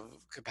have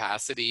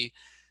capacity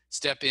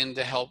step in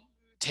to help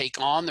take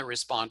on the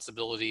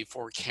responsibility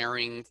for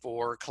caring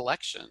for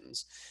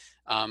collections,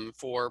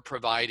 for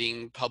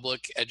providing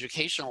public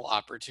educational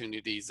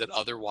opportunities that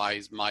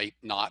otherwise might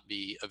not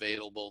be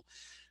available.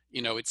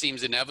 It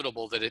seems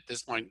inevitable that at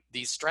this point,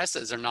 these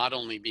stresses are not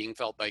only being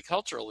felt by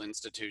cultural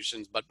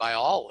institutions, but by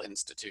all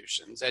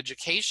institutions.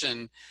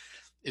 Education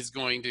is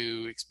going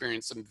to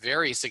experience some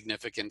very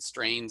significant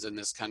strains in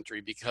this country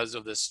because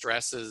of the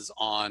stresses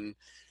on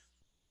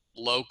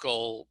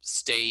local,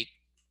 state,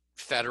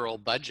 federal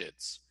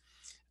budgets.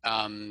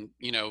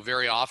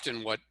 Very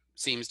often what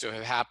seems to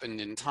have happened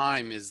in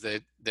time is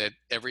that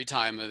every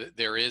time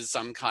there is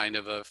some kind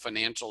of a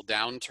financial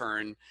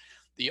downturn,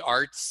 the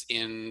arts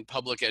in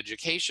public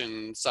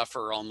education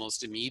suffer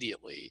almost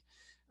immediately.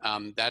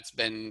 That's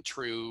been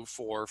true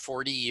for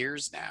 40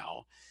 years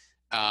now.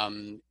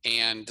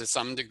 And to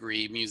some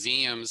degree,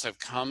 museums have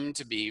come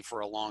to be for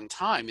a long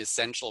time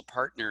essential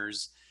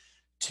partners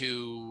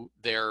to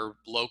their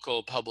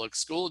local public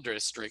school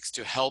districts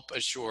to help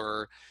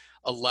assure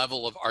a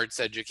level of arts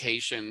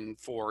education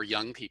for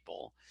young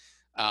people.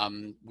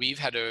 We've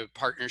had a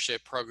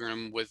partnership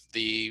program with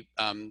the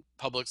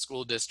public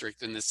school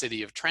district in the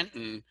city of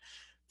Trenton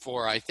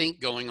for, I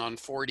think, going on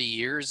 40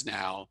 years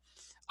now.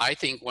 I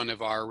think one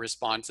of our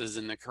responses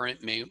in the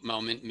current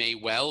moment may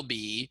well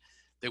be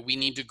that we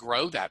need to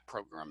grow that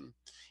program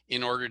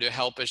in order to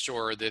help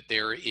assure that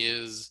there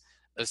is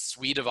a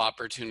suite of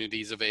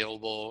opportunities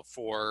available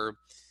for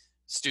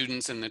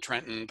students in the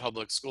Trenton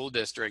Public School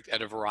District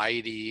at a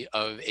variety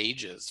of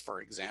ages,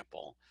 for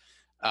example.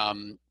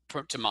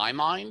 To my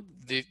mind,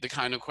 the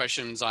kind of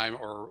questions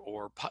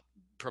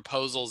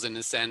proposals, in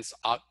a sense,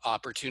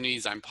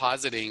 opportunities I'm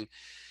positing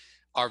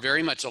are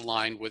very much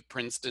aligned with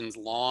Princeton's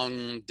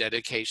long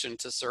dedication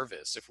to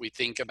service. If we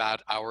think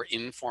about our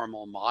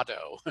informal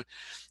motto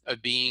of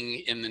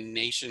being in the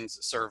nation's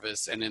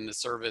service and in the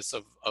service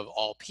of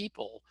all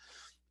people,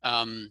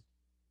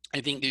 I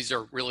think these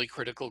are really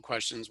critical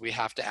questions we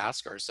have to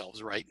ask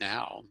ourselves right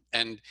now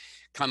and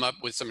come up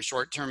with some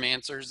short-term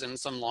answers and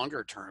some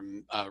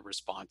longer-term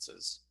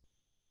responses.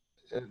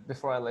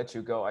 Before I let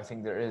you go, I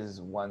think there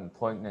is one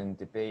poignant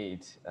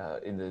debate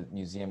in the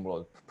museum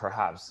world,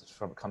 perhaps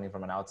coming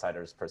from an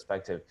outsider's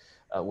perspective,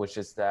 which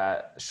is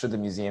that should the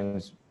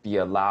museums be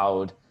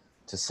allowed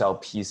to sell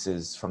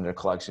pieces from their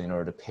collection in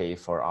order to pay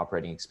for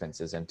operating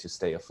expenses and to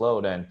stay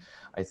afloat? And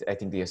I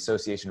think the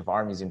Association of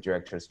Art Museum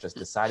Directors just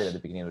decided at the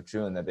beginning of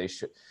June that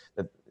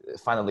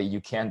finally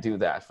you can't do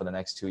that for the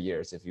next 2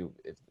 years if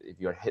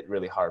you're hit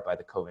really hard by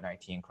the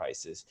COVID-19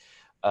 crisis.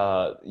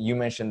 You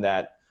mentioned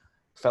that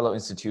fellow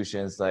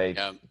institutions like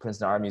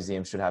Princeton Art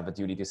Museum should have a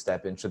duty to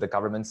step in. Should the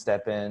government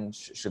step in?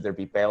 Should there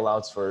be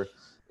bailouts for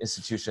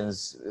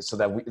institutions so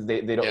that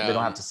they don't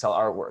have to sell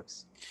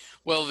artworks?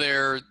 Well,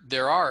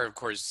 there are, of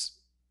course,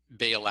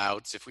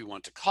 bailouts, if we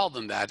want to call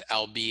them that,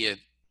 albeit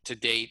to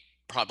date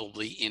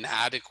probably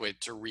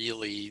inadequate to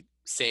really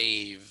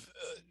save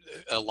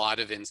a lot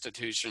of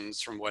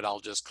institutions from what I'll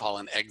just call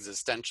an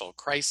existential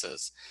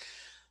crisis.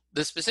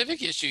 The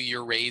specific issue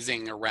you're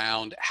raising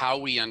around how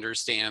we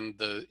understand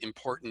the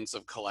importance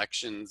of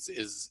collections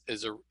is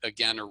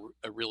again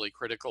a really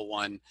critical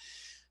one.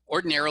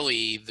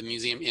 Ordinarily, the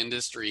museum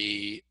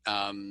industry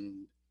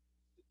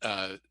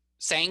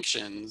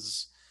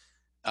sanctions,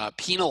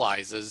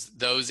 penalizes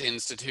those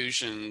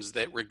institutions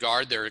that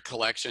regard their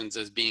collections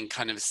as being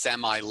kind of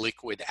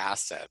semi-liquid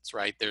assets,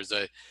 right? There's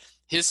a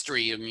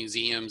history of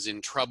museums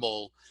in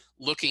trouble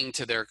looking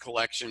to their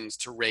collections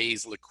to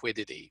raise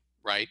liquidity,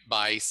 right,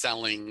 by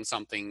selling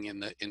something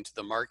into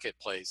the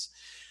marketplace.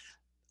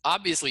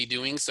 Obviously,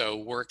 doing so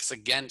works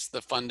against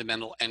the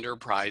fundamental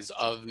enterprise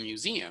of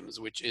museums,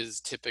 which is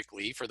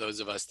typically, for those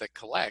of us that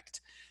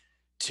collect,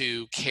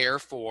 to care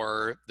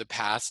for the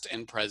past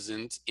and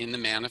present in the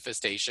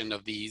manifestation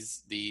of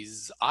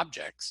these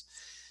objects.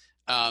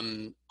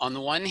 On the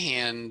one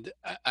hand,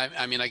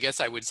 I mean, I guess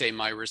I would say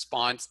my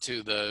response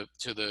to the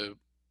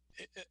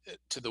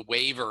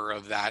waiver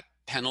of that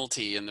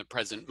penalty in the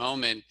present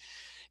moment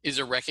is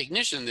a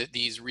recognition that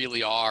these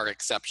really are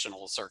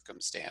exceptional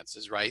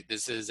circumstances, right?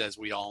 This is, as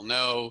we all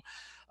know,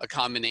 a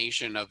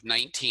combination of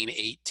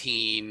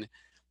 1918,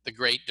 the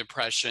Great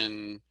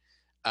Depression,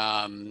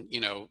 a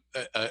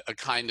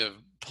kind of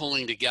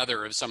pulling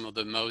together of some of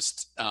the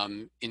most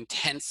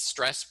intense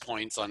stress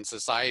points on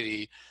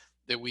society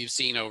that we've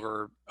seen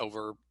over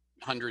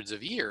hundreds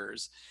of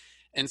years.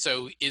 And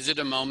so is it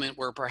a moment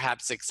where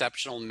perhaps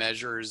exceptional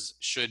measures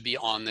should be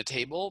on the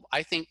table?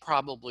 I think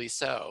probably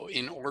so,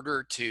 in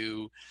order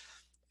to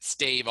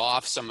stave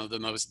off some of the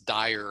most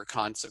dire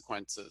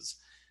consequences.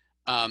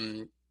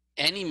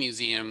 Any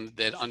museum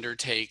that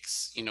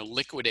undertakes,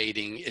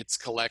 liquidating its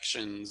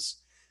collections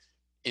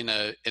in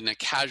a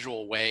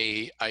casual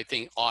way, I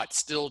think ought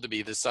still to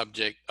be the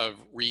subject of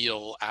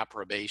real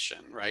approbation,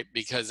 right?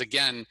 Because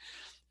again,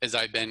 as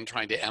I've been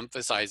trying to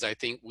emphasize, I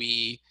think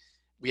we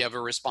have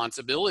a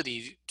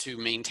responsibility to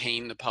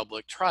maintain the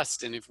public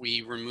trust. And if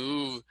we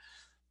remove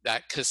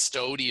that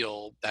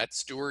custodial, that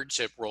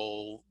stewardship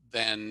role,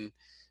 then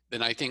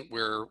I think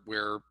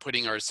we're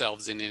putting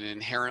ourselves in an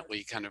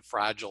inherently kind of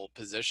fragile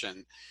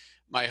position.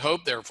 My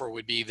hope, therefore,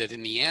 would be that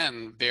in the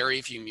end,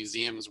 very few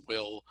museums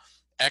will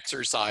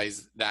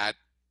exercise that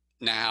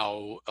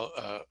now,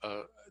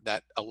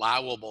 that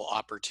allowable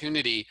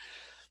opportunity,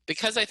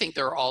 because I think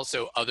there are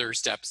also other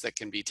steps that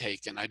can be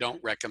taken. I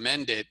don't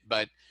recommend it,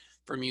 but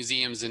for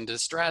museums in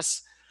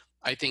distress,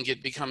 I think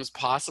it becomes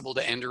possible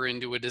to enter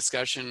into a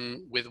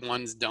discussion with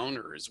one's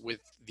donors,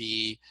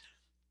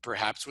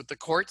 perhaps with the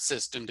court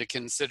system, to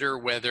consider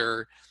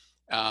whether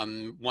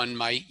one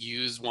might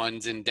use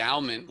one's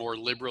endowment more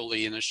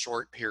liberally in a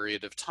short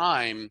period of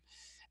time,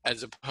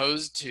 as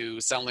opposed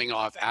to selling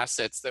off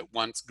assets that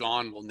once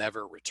gone will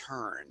never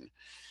return.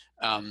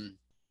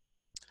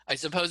 I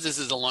suppose this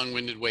is a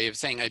long-winded way of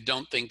saying I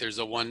don't think there's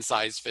a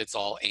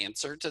one-size-fits-all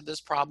answer to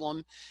this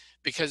problem,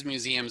 because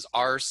museums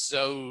are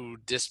so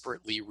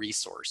disparately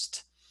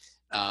resourced,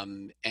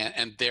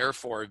 and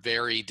therefore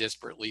very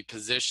disparately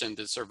positioned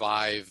to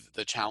survive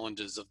the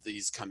challenges of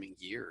these coming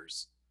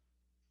years.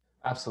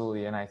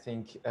 Absolutely, and I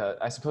think,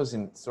 I suppose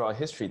throughout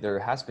history, there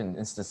has been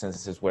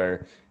instances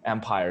where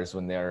empires,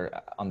 when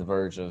they're on the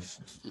verge of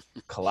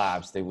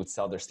collapse, they would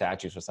sell their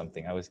statues or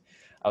something.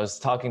 I was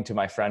talking to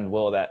my friend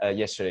Will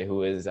yesterday,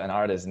 who is an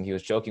artist, and he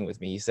was joking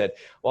with me. He said,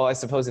 well, I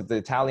suppose if the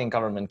Italian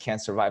government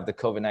can't survive the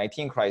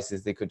COVID-19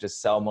 crisis, they could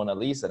just sell Mona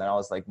Lisa. And I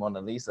was like,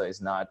 Mona Lisa is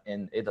not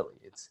in Italy.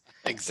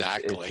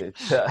 Exactly.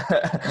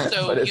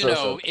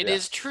 So, it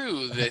is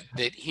true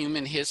that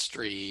human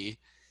history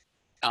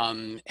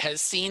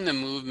has seen the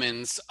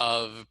movements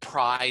of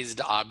prized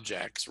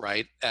objects,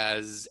 right,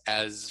 as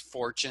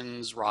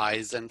fortunes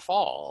rise and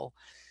fall.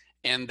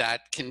 And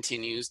that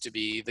continues to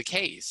be the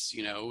case.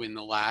 In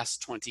the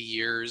last 20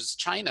 years,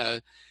 China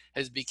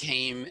has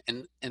become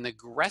an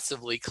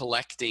aggressively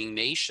collecting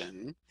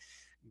nation,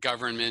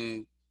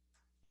 government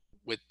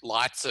with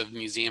lots of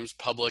museums,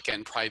 public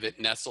and private,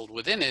 nestled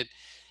within it,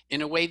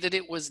 in a way that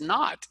it was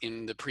not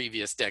in the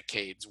previous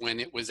decades, when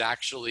it was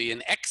actually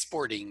an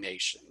exporting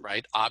nation,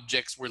 right?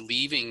 Objects were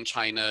leaving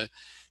China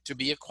to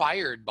be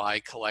acquired by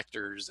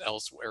collectors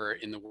elsewhere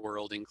in the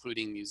world,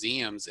 including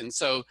museums. And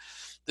so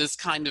this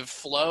kind of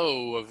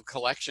flow of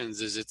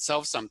collections is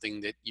itself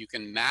something that you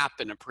can map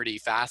in a pretty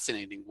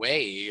fascinating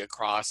way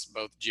across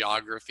both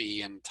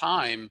geography and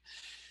time.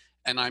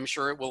 And I'm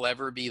sure it will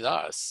ever be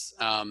thus.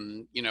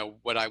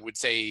 What I would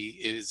say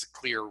is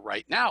clear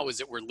right now is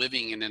that we're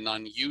living in an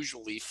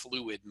unusually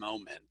fluid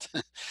moment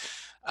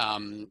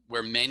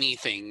where many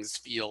things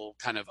feel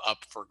kind of up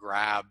for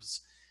grabs.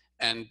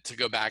 And to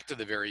go back to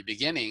the very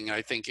beginning,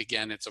 I think,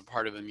 again, it's a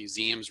part of a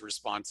museum's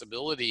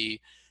responsibility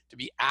to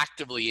be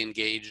actively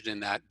engaged in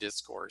that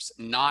discourse,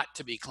 not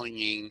to be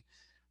clinging,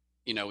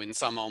 in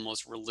some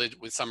almost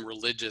with some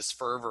religious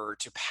fervor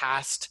to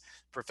past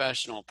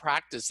professional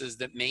practices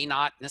that may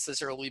not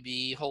necessarily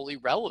be wholly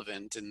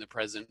relevant in the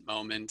present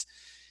moment,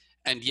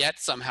 and yet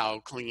somehow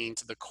clinging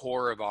to the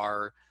core of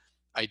our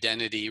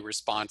identity,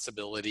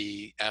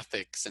 responsibility,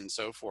 ethics, and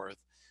so forth,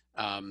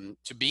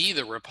 to be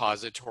the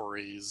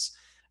repositories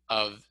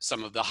of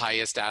some of the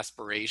highest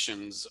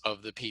aspirations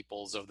of the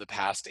peoples of the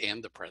past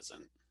and the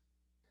present.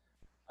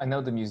 I know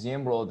the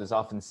museum world is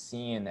often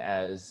seen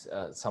as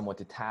somewhat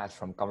detached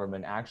from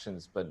government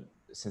actions, but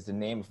since the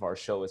name of our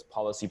show is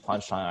Policy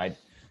Punchline, I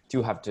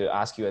do have to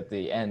ask you at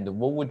the end,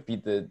 what would be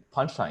the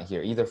punchline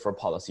here, either for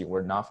policy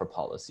or not for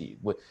policy?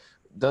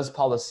 Does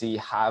policy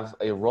have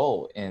a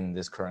role in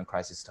this current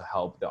crisis to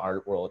help the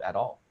art world at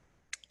all?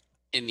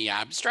 In the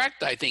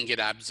abstract, I think it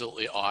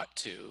absolutely ought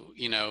to.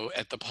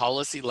 At the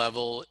policy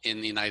level in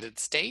the United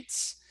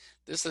States,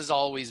 this has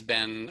always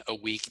been a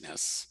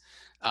weakness.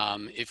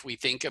 If we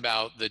think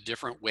about the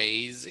different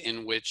ways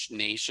in which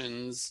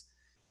nations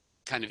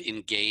kind of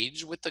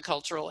engage with the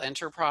cultural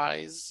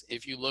enterprise,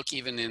 if you look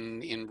even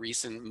in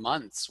recent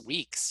months,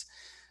 weeks,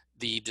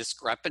 the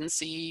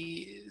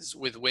discrepancies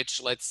with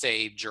which, let's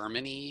say,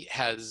 Germany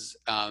has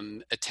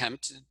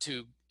attempted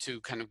to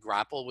kind of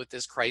grapple with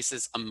this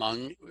crisis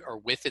among or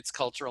with its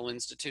cultural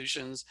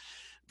institutions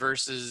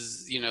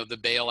versus, the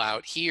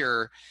bailout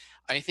here.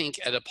 I think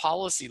at a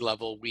policy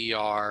level, we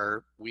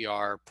are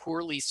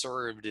poorly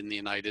served in the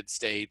United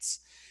States,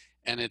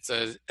 and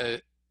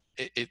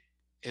it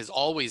has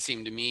always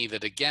seemed to me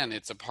that, again,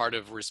 it's a part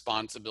of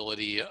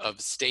responsibility of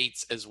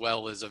states as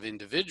well as of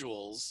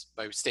individuals.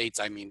 By states,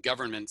 I mean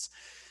governments,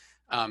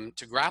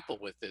 to grapple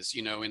with this.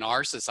 In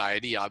our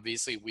society,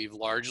 obviously, we've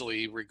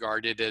largely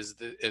regarded it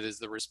as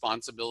the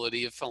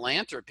responsibility of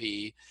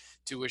philanthropy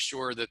to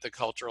assure that the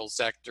cultural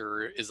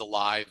sector is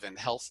alive and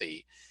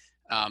healthy.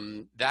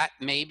 That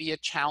may be a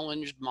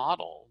challenged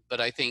model, but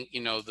I think,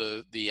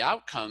 the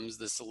outcomes,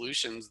 the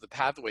solutions, the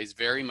pathways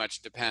very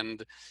much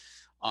depend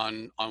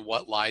on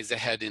what lies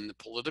ahead in the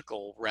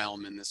political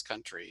realm in this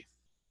country.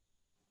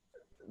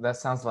 That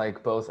sounds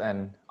like both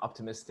an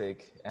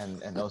optimistic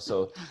and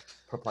also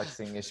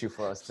perplexing issue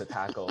for us to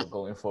tackle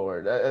going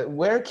forward.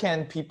 Where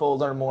can people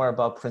learn more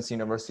about Princeton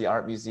University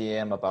Art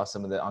Museum, about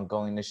some of the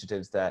ongoing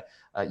initiatives that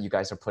you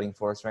guys are putting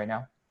forth right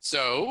now?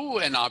 So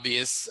an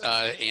obvious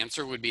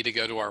answer would be to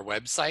go to our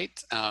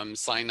website,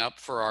 sign up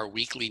for our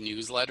weekly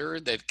newsletter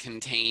that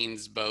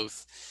contains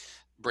both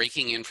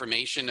breaking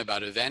information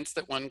about events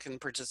that one can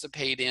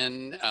participate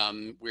in.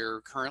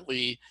 We're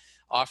currently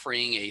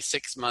offering a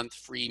 6-month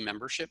free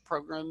membership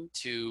program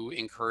to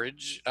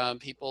encourage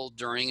people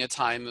during a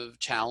time of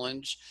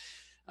challenge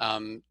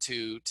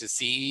to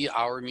see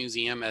our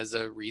museum as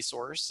a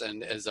resource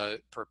and as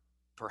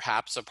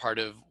perhaps a part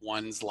of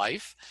one's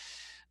life.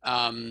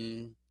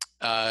 The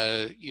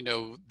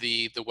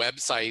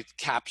website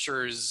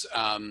captures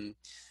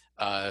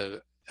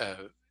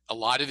a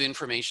lot of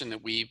information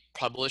that we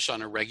publish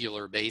on a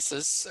regular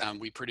basis.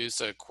 We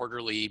produce a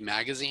quarterly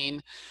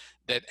magazine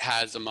that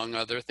has, among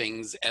other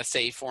things,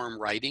 essay form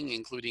writing,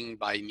 including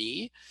by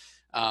me,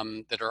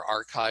 that are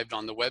archived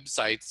on the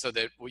website, so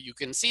that you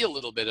can see a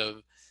little bit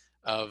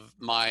of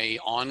my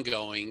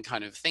ongoing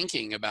kind of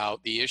thinking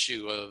about the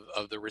issue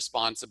of the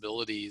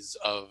responsibilities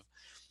of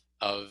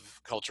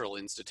cultural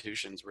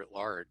institutions writ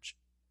large.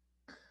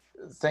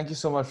 Thank you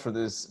so much for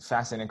this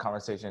fascinating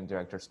conversation,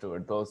 Director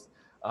Stewart, both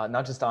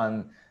not just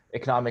on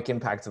economic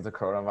impacts of the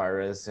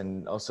coronavirus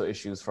and also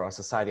issues for our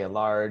society at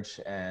large,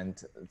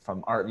 and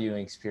from art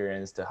viewing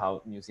experience to how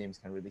museums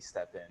can really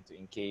step in to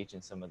engage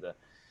in some of the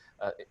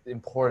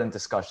important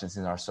discussions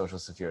in our social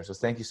sphere. So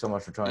thank you so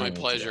much for joining me. My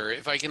pleasure. Today.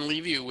 If I can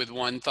leave you with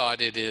one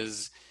thought, it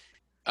is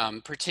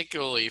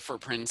particularly for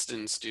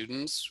Princeton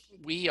students,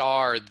 we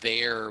are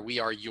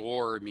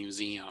your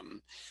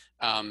museum.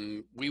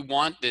 We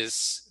want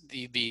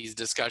these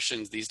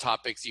discussions, these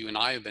topics you and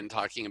I have been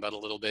talking about a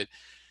little bit,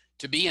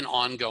 to be an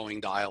ongoing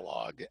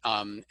dialogue.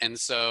 And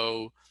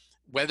so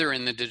whether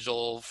in the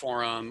digital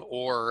forum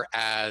or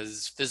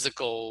as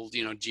physical,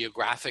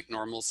 geographic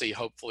normalcy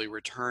hopefully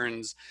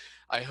returns,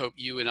 I hope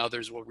you and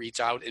others will reach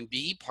out and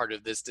be part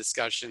of this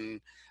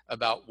discussion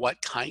about what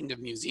kind of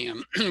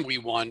museum we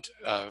want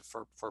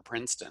for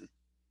Princeton.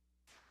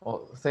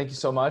 Well, thank you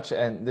so much.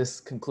 And this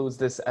concludes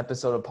this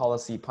episode of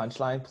Policy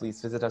Punchline.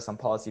 Please visit us on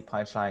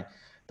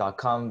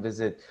policypunchline.com.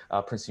 Visit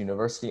Princeton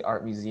University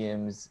Art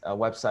Museum's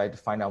website to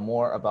find out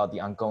more about the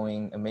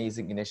ongoing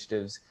amazing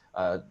initiatives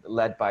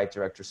led by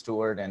Director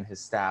Stewart and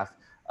his staff.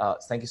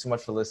 Thank you so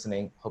much for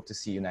listening. Hope to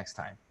see you next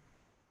time.